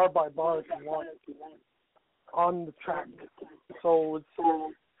bar by bar if you want on the track. So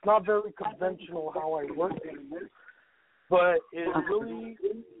it's not very conventional how I work, but it really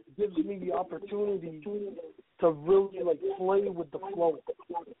gives me the opportunity to really like play with the flow,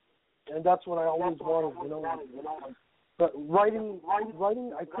 and that's what I always wanted, But writing,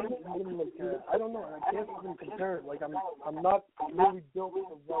 I couldn't even like, I don't know, I can't even compare it. Like I'm not really built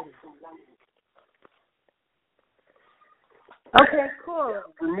for writing. Okay, cool.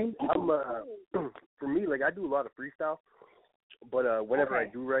 For me, like I do a lot of freestyle, but whenever I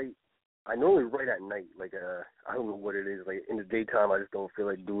do write, I normally write at night. Like I don't know what it is. Like in the daytime, I just don't feel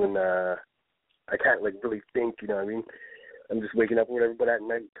like doing. I can't like really think. You know what I mean? I'm just waking up or whatever. But at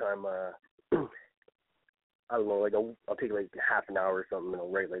nighttime, I don't know. Like I'll take like half an hour or something, and I'll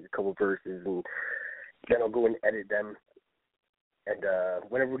write like a couple verses, and then I'll go and edit them. And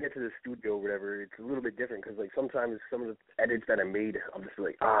whenever we get to the studio or whatever, it's a little bit different because like sometimes some of the edits that I made, I'm just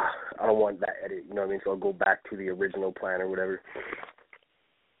like, I don't want that edit. You know what I mean? So I'll go back to the original plan or whatever.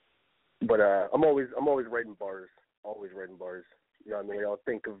 But I'm always writing bars. Always writing bars. You know what I mean? Like, I'll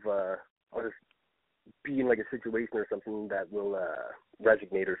think of I'll just be in like a situation or something that will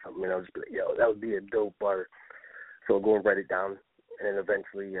resonate or something, and I'll just be like, yo, that would be a dope bar. So I'll go and write it down, and then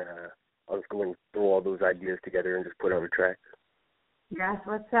eventually I was going through all those ideas together and just put out a track. That's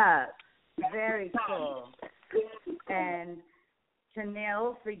what's up. Very cool. And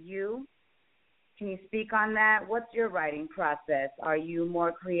Tennille, for you, can you speak on that? What's your writing process? Are you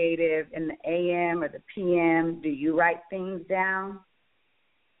more creative in the AM or the PM? Do you write things down?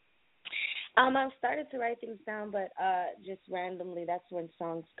 I've started to write things down, but just randomly, that's when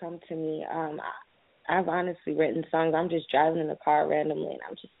songs come to me. I've honestly written songs. I'm just driving in the car randomly, and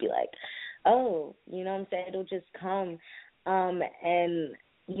I'll just be like, oh, you know what I'm saying? It'll just come. And,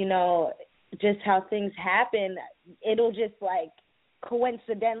 you know, just how things happen, it'll just, like,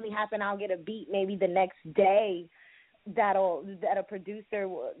 coincidentally happen. I'll get a beat maybe the next day that a producer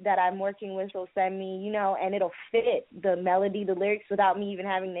that I'm working with will send me, you know, and it'll fit the melody, the lyrics without me even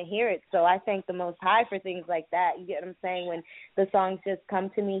having to hear it. So I thank the Most High for things like that. You get what I'm saying? When the songs just come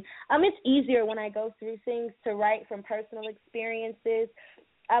to me. It's easier when I go through things to write from personal experiences.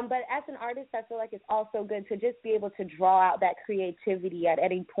 But as an artist, I feel like it's also good to just be able to draw out that creativity at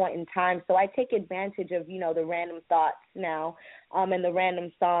any point in time. So I take advantage of, you know, the random thoughts now, and the random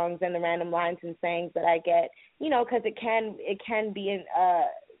songs and the random lines and sayings that I get, you know, because it can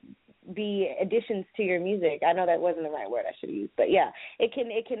be additions to your music. I know that wasn't the right word I should have used, but yeah, it can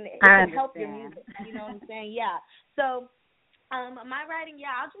help your music. You know what I'm saying? Yeah. So my writing,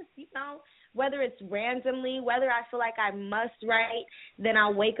 I'll just, you know, whether it's randomly, whether I feel like I must write, then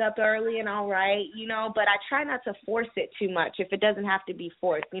I'll wake up early and I'll write, you know, but I try not to force it too much if it doesn't have to be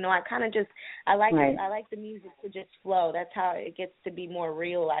forced. You know, I kind of just, I like the music to just flow. That's how it gets to be more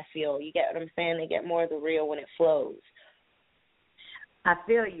real, I feel. You get what I'm saying? They get more of the real when it flows. I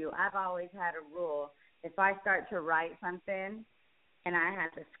feel you. I've always had a rule. If I start to write something and I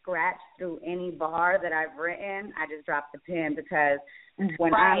have to scratch through any bar that I've written, I just drop the pen, because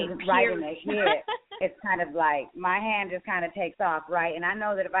when I'm writing a hit, it's kind of like my hand just kind of takes off, right? And I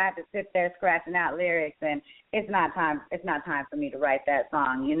know that if I have to sit there scratching out lyrics, then it's not time for me to write that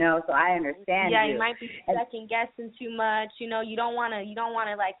song, you know? So I understand you. Yeah, you might be second guessing too much, you know. You don't want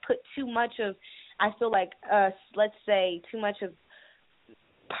to like put too much of, I feel like let's say too much of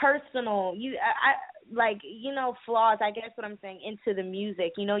personal, flaws, I guess what I'm saying, into the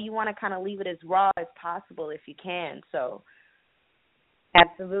music. You know, you want to kind of leave it as raw as possible if you can. So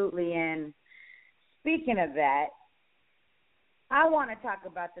absolutely. And speaking of that, I want to talk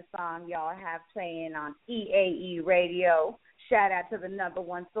about the song y'all have playing on EAE Radio. Shout out to the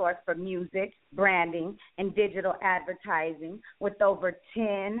 #1 source for music, branding, and digital advertising with over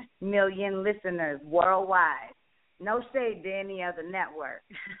 10 million listeners worldwide. No shade to any other network.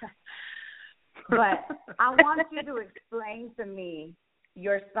 But I want you to explain to me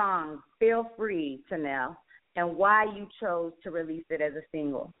your song, Feel Free, Tennille, and why you chose to release it as a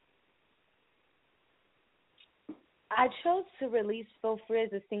single. I chose to release Feel Free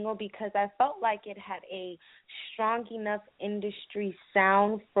as a single because I felt like it had a strong enough industry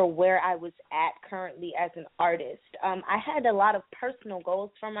sound for where I was at currently as an artist. I had a lot of personal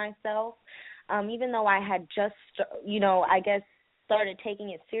goals for myself. Even though I had just, started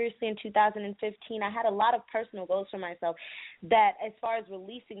taking it seriously in 2015, I had a lot of personal goals for myself that, as far as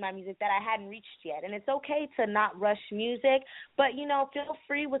releasing my music, that I hadn't reached yet. And it's okay to not rush music, but, Feel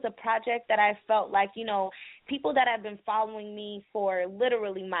Free was a project that I felt like, people that have been following me for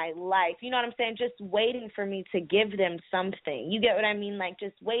literally my life, you know what I'm saying, just waiting for me to give them something. You get what I mean? Like,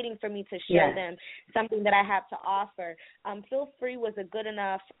 just waiting for me to show them something that I have to offer. Feel Free was a good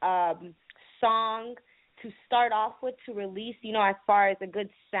enough song to start off with, to release, as far as a good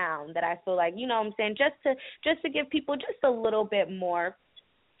sound that I feel like, you know what I'm saying, just to give people just a little bit more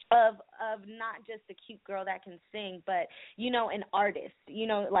of not just a cute girl that can sing, but, an artist,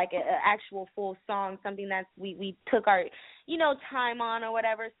 like an actual full song, something that we took our, time on or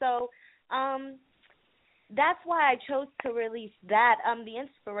whatever. So that's why I chose to release that. The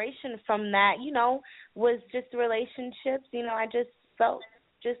inspiration from that, was just relationships. I just felt,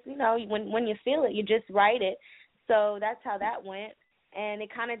 when you feel it, you just write it. So that's how that went. And it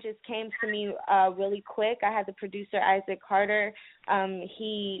kind of just came to me really quick. I had the producer, Isaac Carter.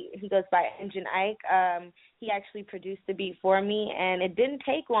 He goes by Engine Ike. He actually produced the beat for me, and it didn't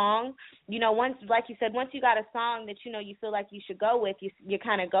take long. Once, like you said, once you got a song that, you feel like you should go with, you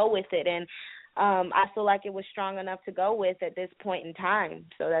kind of go with it. And I feel like it was strong enough to go with at this point in time.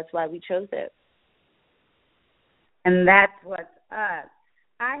 So that's why we chose it. And that's what's up.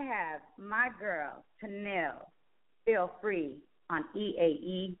 I have my girl, Tennille, Feel Free on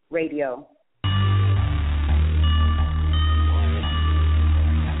EAE Radio.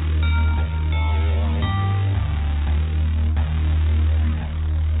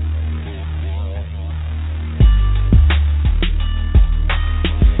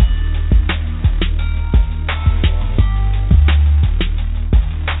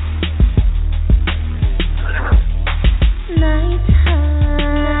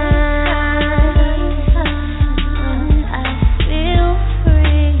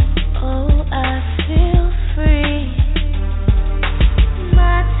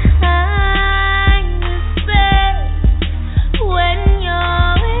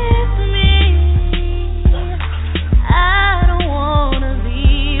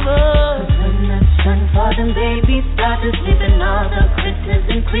 baby started sleeping, all the critters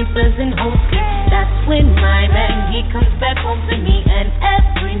and creepers and hoes creep. That's when my man, he comes back home to me, and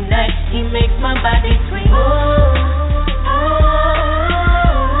every night he makes my body scream.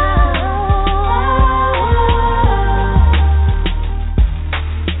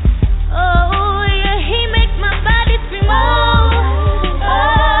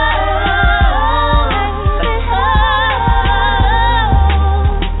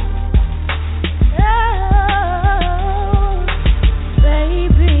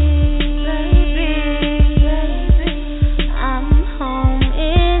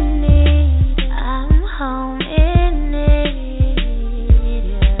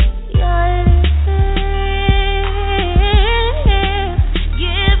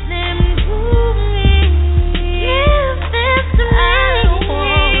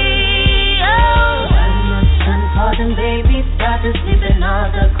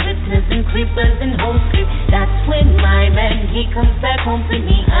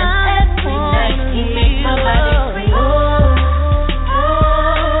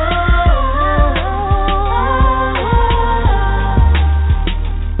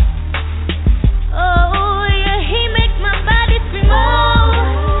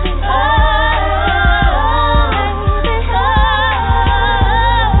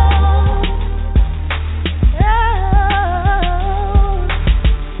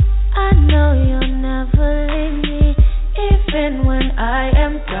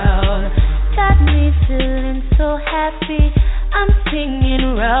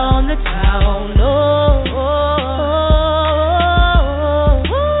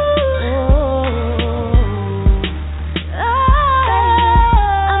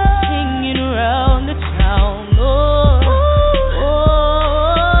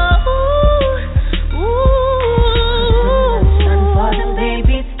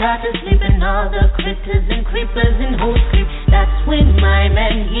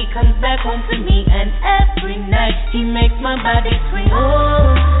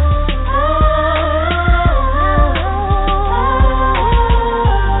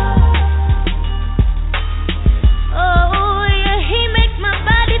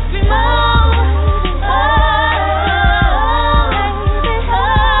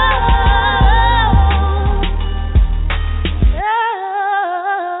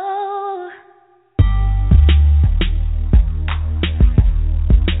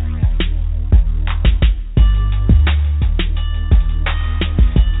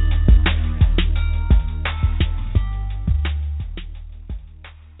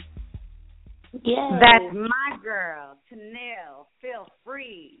 That's my girl, Tanel. Feel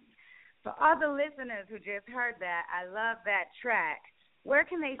free. For all the listeners who just heard that, I love that track. Where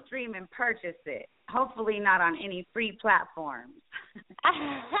can they stream and purchase it? Hopefully not on any free platforms.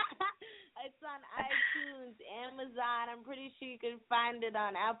 It's on iTunes, Amazon. I'm pretty sure you can find it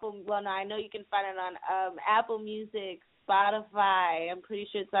on Apple. Well, no, I know you can find it on Apple Music, Spotify. I'm pretty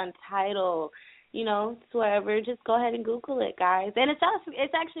sure it's on Tidal. You know, it's wherever. Just go ahead and Google it, guys. And it's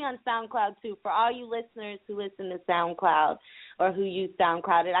actually on SoundCloud, too, for all you listeners who listen to SoundCloud or who use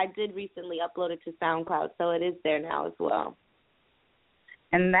SoundCloud. And I did recently upload it to SoundCloud, so it is there now as well.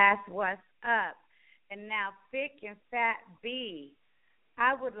 And that's what's up. And now, Thick and Fat B,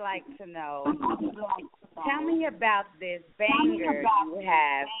 I would like to know, tell me about this banger you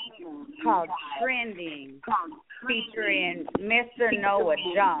have called Trending, featuring Mr. Noah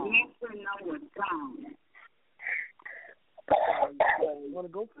Jones. You want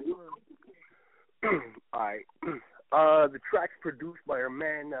to go for it? All right. The track's produced by our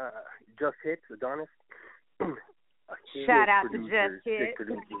man, Just Hits, Adonis. Shout out to Just Hits.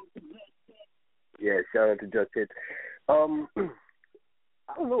 Yeah, shout out to Just Hits.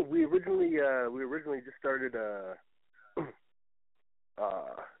 I don't know. We originally just started.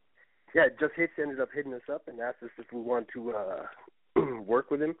 Just Hits ended up hitting us up and asked us if we want to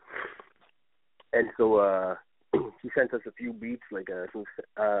work with him, and so he sent us a few beats, like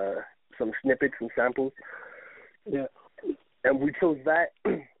some snippets and samples. Yeah. And we chose that.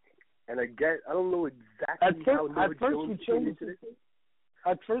 And I don't know exactly how Noah Jones came into this.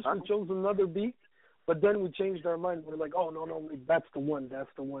 At first we chose another beat. But then we changed our mind. We're like, oh, no, that's the one.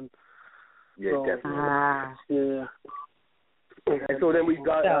 That's the one. Yeah, so, definitely. Yeah. And so then we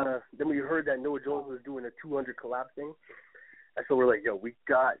got, then we heard that Noah Jones was doing a 200 collab thing. And so we're like, yo, we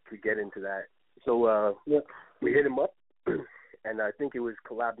got to get into that. So we hit him up. And I think it was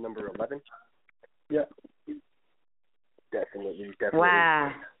collab number 11. Yeah. Definitely.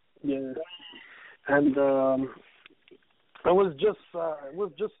 Wow. Yeah. And it was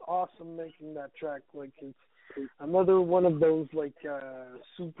just awesome making that track. Like, it's another one of those like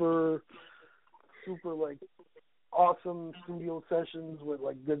super like awesome studio sessions with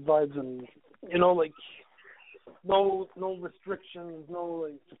like good vibes and like no restrictions, no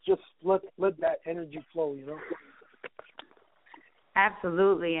like just let that energy flow,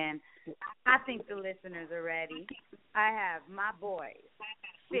 Absolutely, and I think the listeners are ready. I have my boys,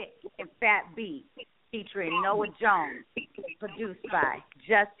 Fit and Fat B, featuring Noah Jones, produced by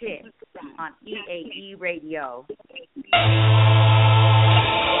Just Hit on EAE Radio.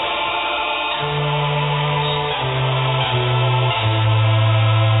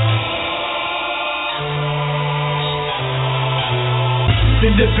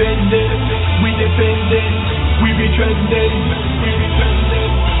 Independent, we defending, we be trending,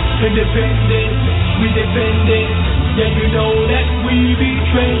 Independent, we defending, yeah you know that we be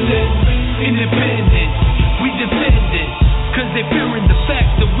trending. Independent, we defending, cause they fearing the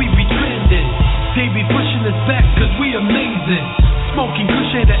fact that we be trending. They be pushing us back cause we amazing. Smoking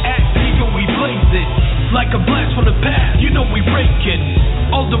kush ain't an act, ego we blazing. Like a blast from the past, you know we breaking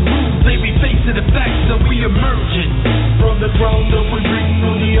all the rules, they be facing the facts that we emerging. From the ground up, we bring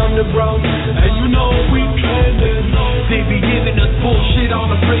on the underground, and you know we trending. They be giving us bullshit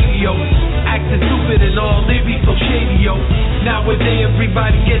on the radio, acting stupid and all, they be so shady, yo. Nowadays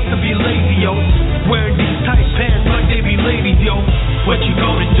everybody gets to be lazy, yo. Wearing these tight pants like they be ladies, yo. What you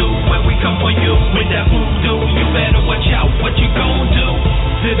gonna do when we come for you with that voodoo? You better watch out what you gonna do.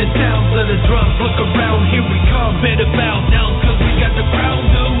 To the sounds of the drums, look around, here we come. Better bow down cause we got the crown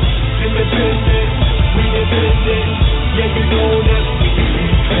new. Independent, we defending, yeah you know that we be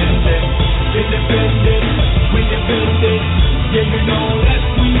trending. Independent, we defending, yeah you know that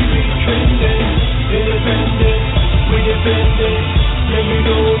we be trending. Independent, we defending, yeah you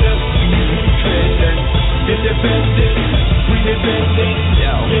know that we be trending. Independent, we defending,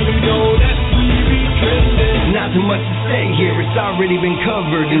 yeah you know that we be trending. Not too much to say here, it's already been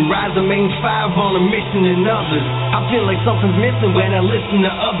covered. And Rise remains 5 on a mission than others. I feel like something's missing when I listen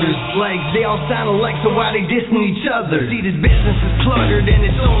to others. Like they all sound alike, so why they dissing each other? See, this business is cluttered and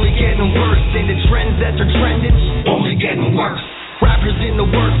it's only getting worse. And the trends that are trending, only getting worse. Rappers in the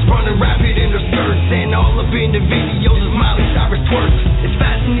works, running rapid in their skirts. And all up in the videos of Miley Cyrus twerks. It's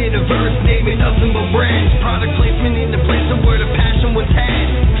fashion in the verse, naming nothing but brands. Product placement in the place of where the passion was had.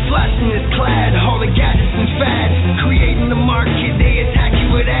 Flashing is clad, all the gadgets and fads. Creating the market, they attack you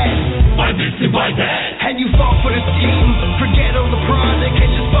with ads. Why this and why that? And you fall for the scheme. Forget all the product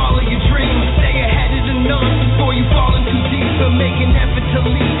and just follow your dreams. Stay ahead of the nuns before you fall in too deep. But make an effort to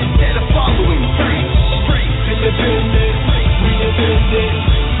lead instead of following. Straight. Independent, we defending,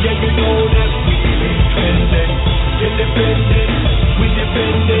 yeah you know that we be trending. Independent, we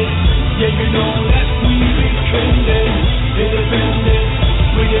defending, yeah you know that we be trending. Independent,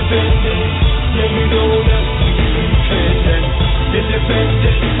 we defending, yeah you know that we be trending.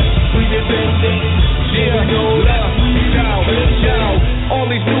 Independent, we defending, yeah you know that we be trending. All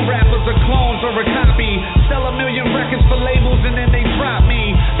these new rappers are clones or a copy. Sell 1 million records for labels and then they drop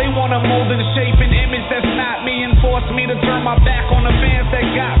me. They wanna mold and shape an image that's not me and force me to turn my back on the fans that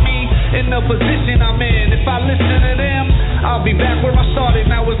got me in the position I'm in. If I listen to them, I'll be back where I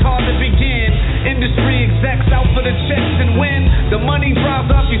started. Now it's hard to begin. Industry execs out for the checks and when the money dries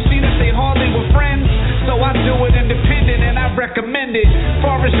up, you see that they hardly were friends. So I do it independent and I recommend it.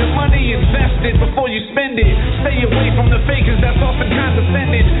 Far as your money, invest it before you spend it. Stay away from the fakers, that's often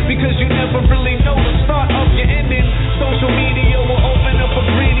condescending, because you never really know the start of your ending. Social media will open up a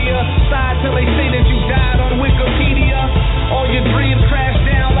greedier side till they say that you died on Wikipedia. All your dreams crash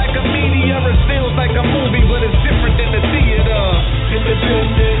down like a meteor. It feels like a movie, but it's different than the theater.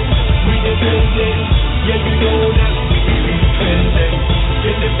 Independent, we defending, yeah you know that we be trending.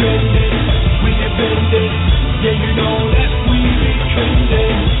 Independent, we defending, yeah you know that we be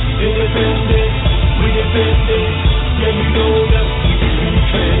trending. Independent, we defending, yeah you know that we be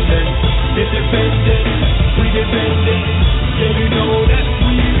trending. Independent, we defending, yeah you know that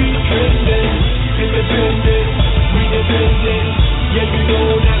we be trending. Independent, we defending, yeah you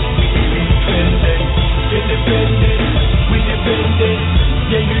know that we be trending. Independent, we defending,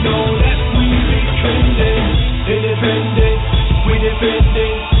 yeah you know that we be trending. Independent, we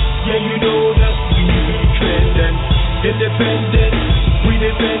defending, yeah you know that we be trending. Independent, we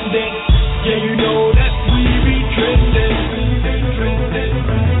defending,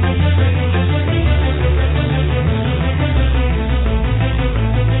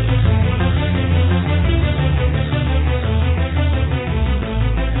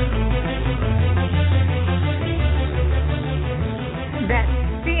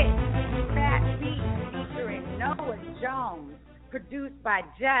 produced by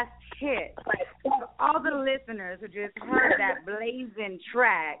Just Hit. For all the listeners who just heard that blazing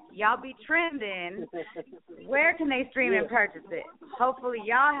track, y'all be trending. Where can they stream and purchase it? Hopefully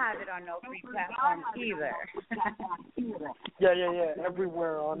y'all have it on no free platform either. Yeah.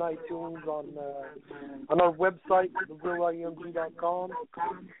 Everywhere on iTunes, on our website, therealimg.com,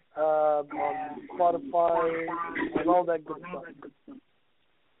 on Spotify, and all that good stuff.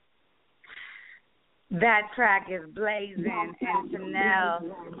 That track is blazing, and Chanel,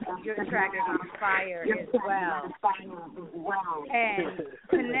 your track is on fire as well. And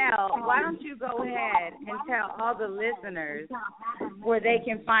Chanel, why don't you go ahead and tell all the listeners where they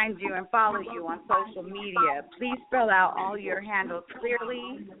can find you and follow you on social media. Please spell out all your handles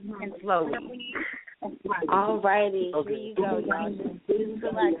clearly and slowly. All righty, here you go, y'all. Just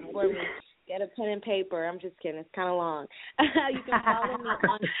relax for me. Get a pen and paper. I'm just kidding. It's kind of long. You can follow me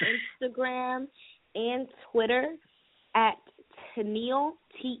on Instagram and Twitter at Tenille,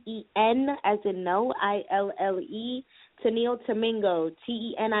 T-E-N as in no, I-L-L-E, Tenille Tomingo,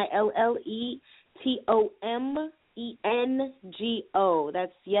 T-E-N-I-L-L-E-T-O-M-E-N-G-O.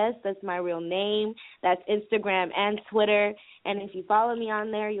 That's my real name. That's Instagram and Twitter. And if you follow me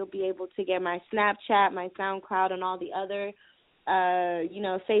on there, you'll be able to get my Snapchat, my SoundCloud, and all the other,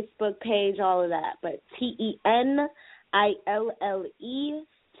 Facebook page, all of that. But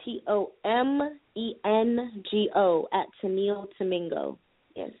T-E-N-I-L-L-E-T-O-M-E-N-G-O at Tenille Tomingo.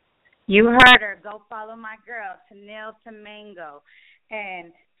 Yes. You heard her. Go follow my girl, Tenille Tomingo.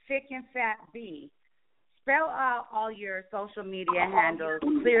 And Thick and Fat B. Spell out all your social media handles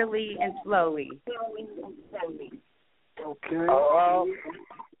clearly and slowly. Okay.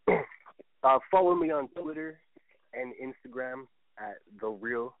 Follow me on Twitter and Instagram at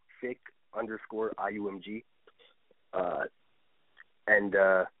TheRealThick_IUMG. And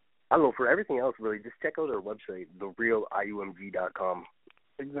I don't know, for everything else, really, just check out our website, TheRealIUMG.com.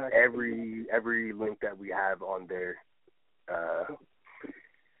 Exactly. Every link that we have on there,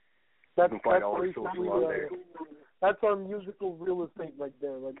 you can find all our social on there. That's our musical real estate right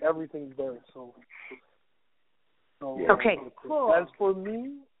there. Like, everything's there. So yeah. Okay, cool. As for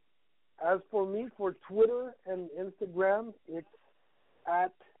me, for Twitter and Instagram, it's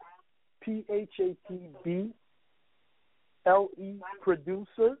at PHATBLE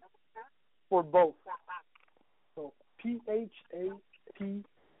producer for both. So PHATBLE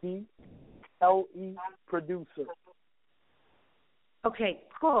producer. Okay,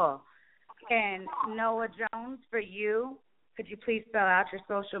 cool. And Noah Jones, for you, could you please spell out your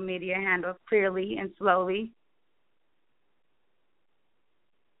social media handles clearly and slowly?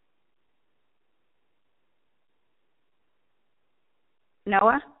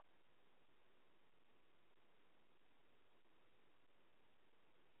 Noah?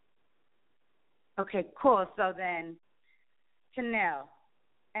 Okay, cool. So then, Chanel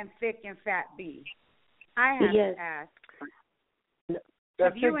and Thick and Fat B, I have to ask,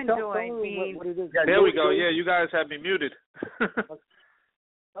 have you enjoyed being... There we go. Yeah, you guys have me muted.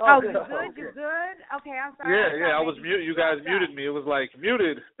 Oh, you good? You good? Okay, I'm sorry. Yeah, I was muted. You guys muted me. It was like,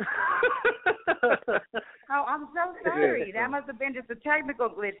 muted. Oh, I'm so sorry. That must have been just a technical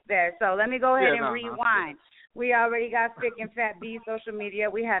glitch there. So let me go ahead and rewind. We already got Thick and Fat B social media.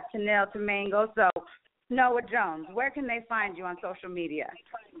 We have Tenille Tomingo. So, Noah Jones, where can they find you on social media?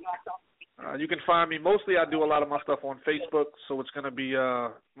 You can find me. Mostly I do a lot of my stuff on Facebook. So it's going to be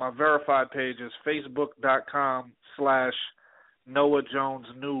my verified page is facebook.com/Noah Jones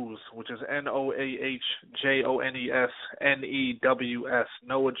News, which is NOAHJONESNEWS,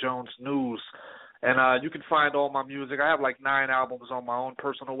 Noah Jones News. And you can find all my music. I have like 9 albums on my own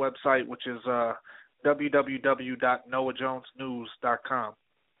personal website, which is www.noahjonesnews.com.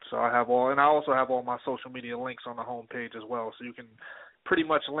 So I have all, and I also have all my social media links on the homepage as well. So you can pretty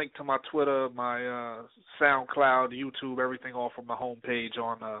much link to my Twitter, my SoundCloud, YouTube, everything all from the homepage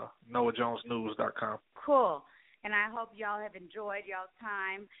on noahjonesnews.com. Cool. And I hope y'all have enjoyed y'all's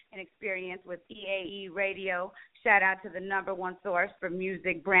time and experience with EAE Radio. Shout out to the #1 source for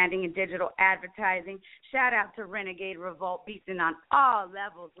music, branding, and digital advertising. Shout out to Renegade Revolt, beasting on all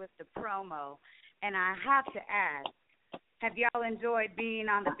levels with the promo. And I have to ask, have y'all enjoyed being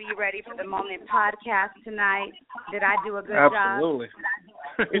on the Be Ready for the Moment podcast tonight? Did I do a good job? Absolutely.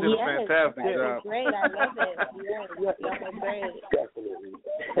 You did a fantastic job. That was great. I love it. Yes, that was great. Definitely.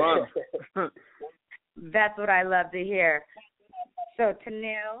 Fun. That's what I love to hear. So,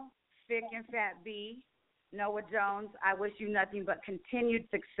 Tenille, Thick and Fat B, Noah Jones, I wish you nothing but continued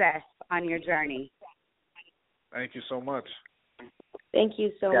success on your journey. Thank you so much. Thank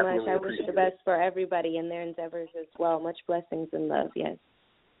you so Definitely much. I wish the best for everybody in their endeavors as well. Much blessings and love, yes.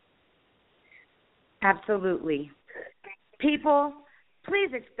 Absolutely. People,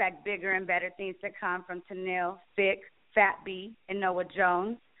 please expect bigger and better things to come from Tennille, Vic, Fat B, and Noah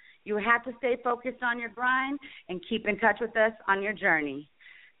Jones. You have to stay focused on your grind and keep in touch with us on your journey.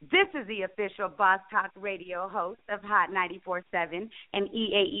 This is the official Boss Talk Radio host of Hot 94.7 and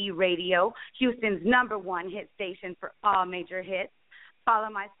EAE Radio, Houston's #1 hit station for all major hits. Follow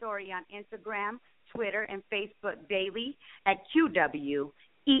my story on Instagram, Twitter, and Facebook daily at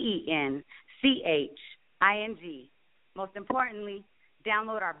QWEENCHING. Most importantly,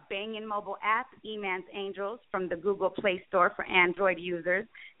 download our banging mobile app, E-Man's Angels, from the Google Play Store for Android users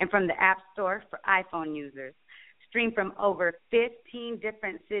and from the App Store for iPhone users. Stream from over 15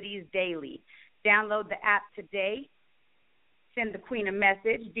 different cities daily. Download the app today. Send the Queen a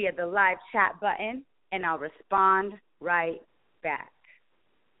message via the live chat button, and I'll respond right back.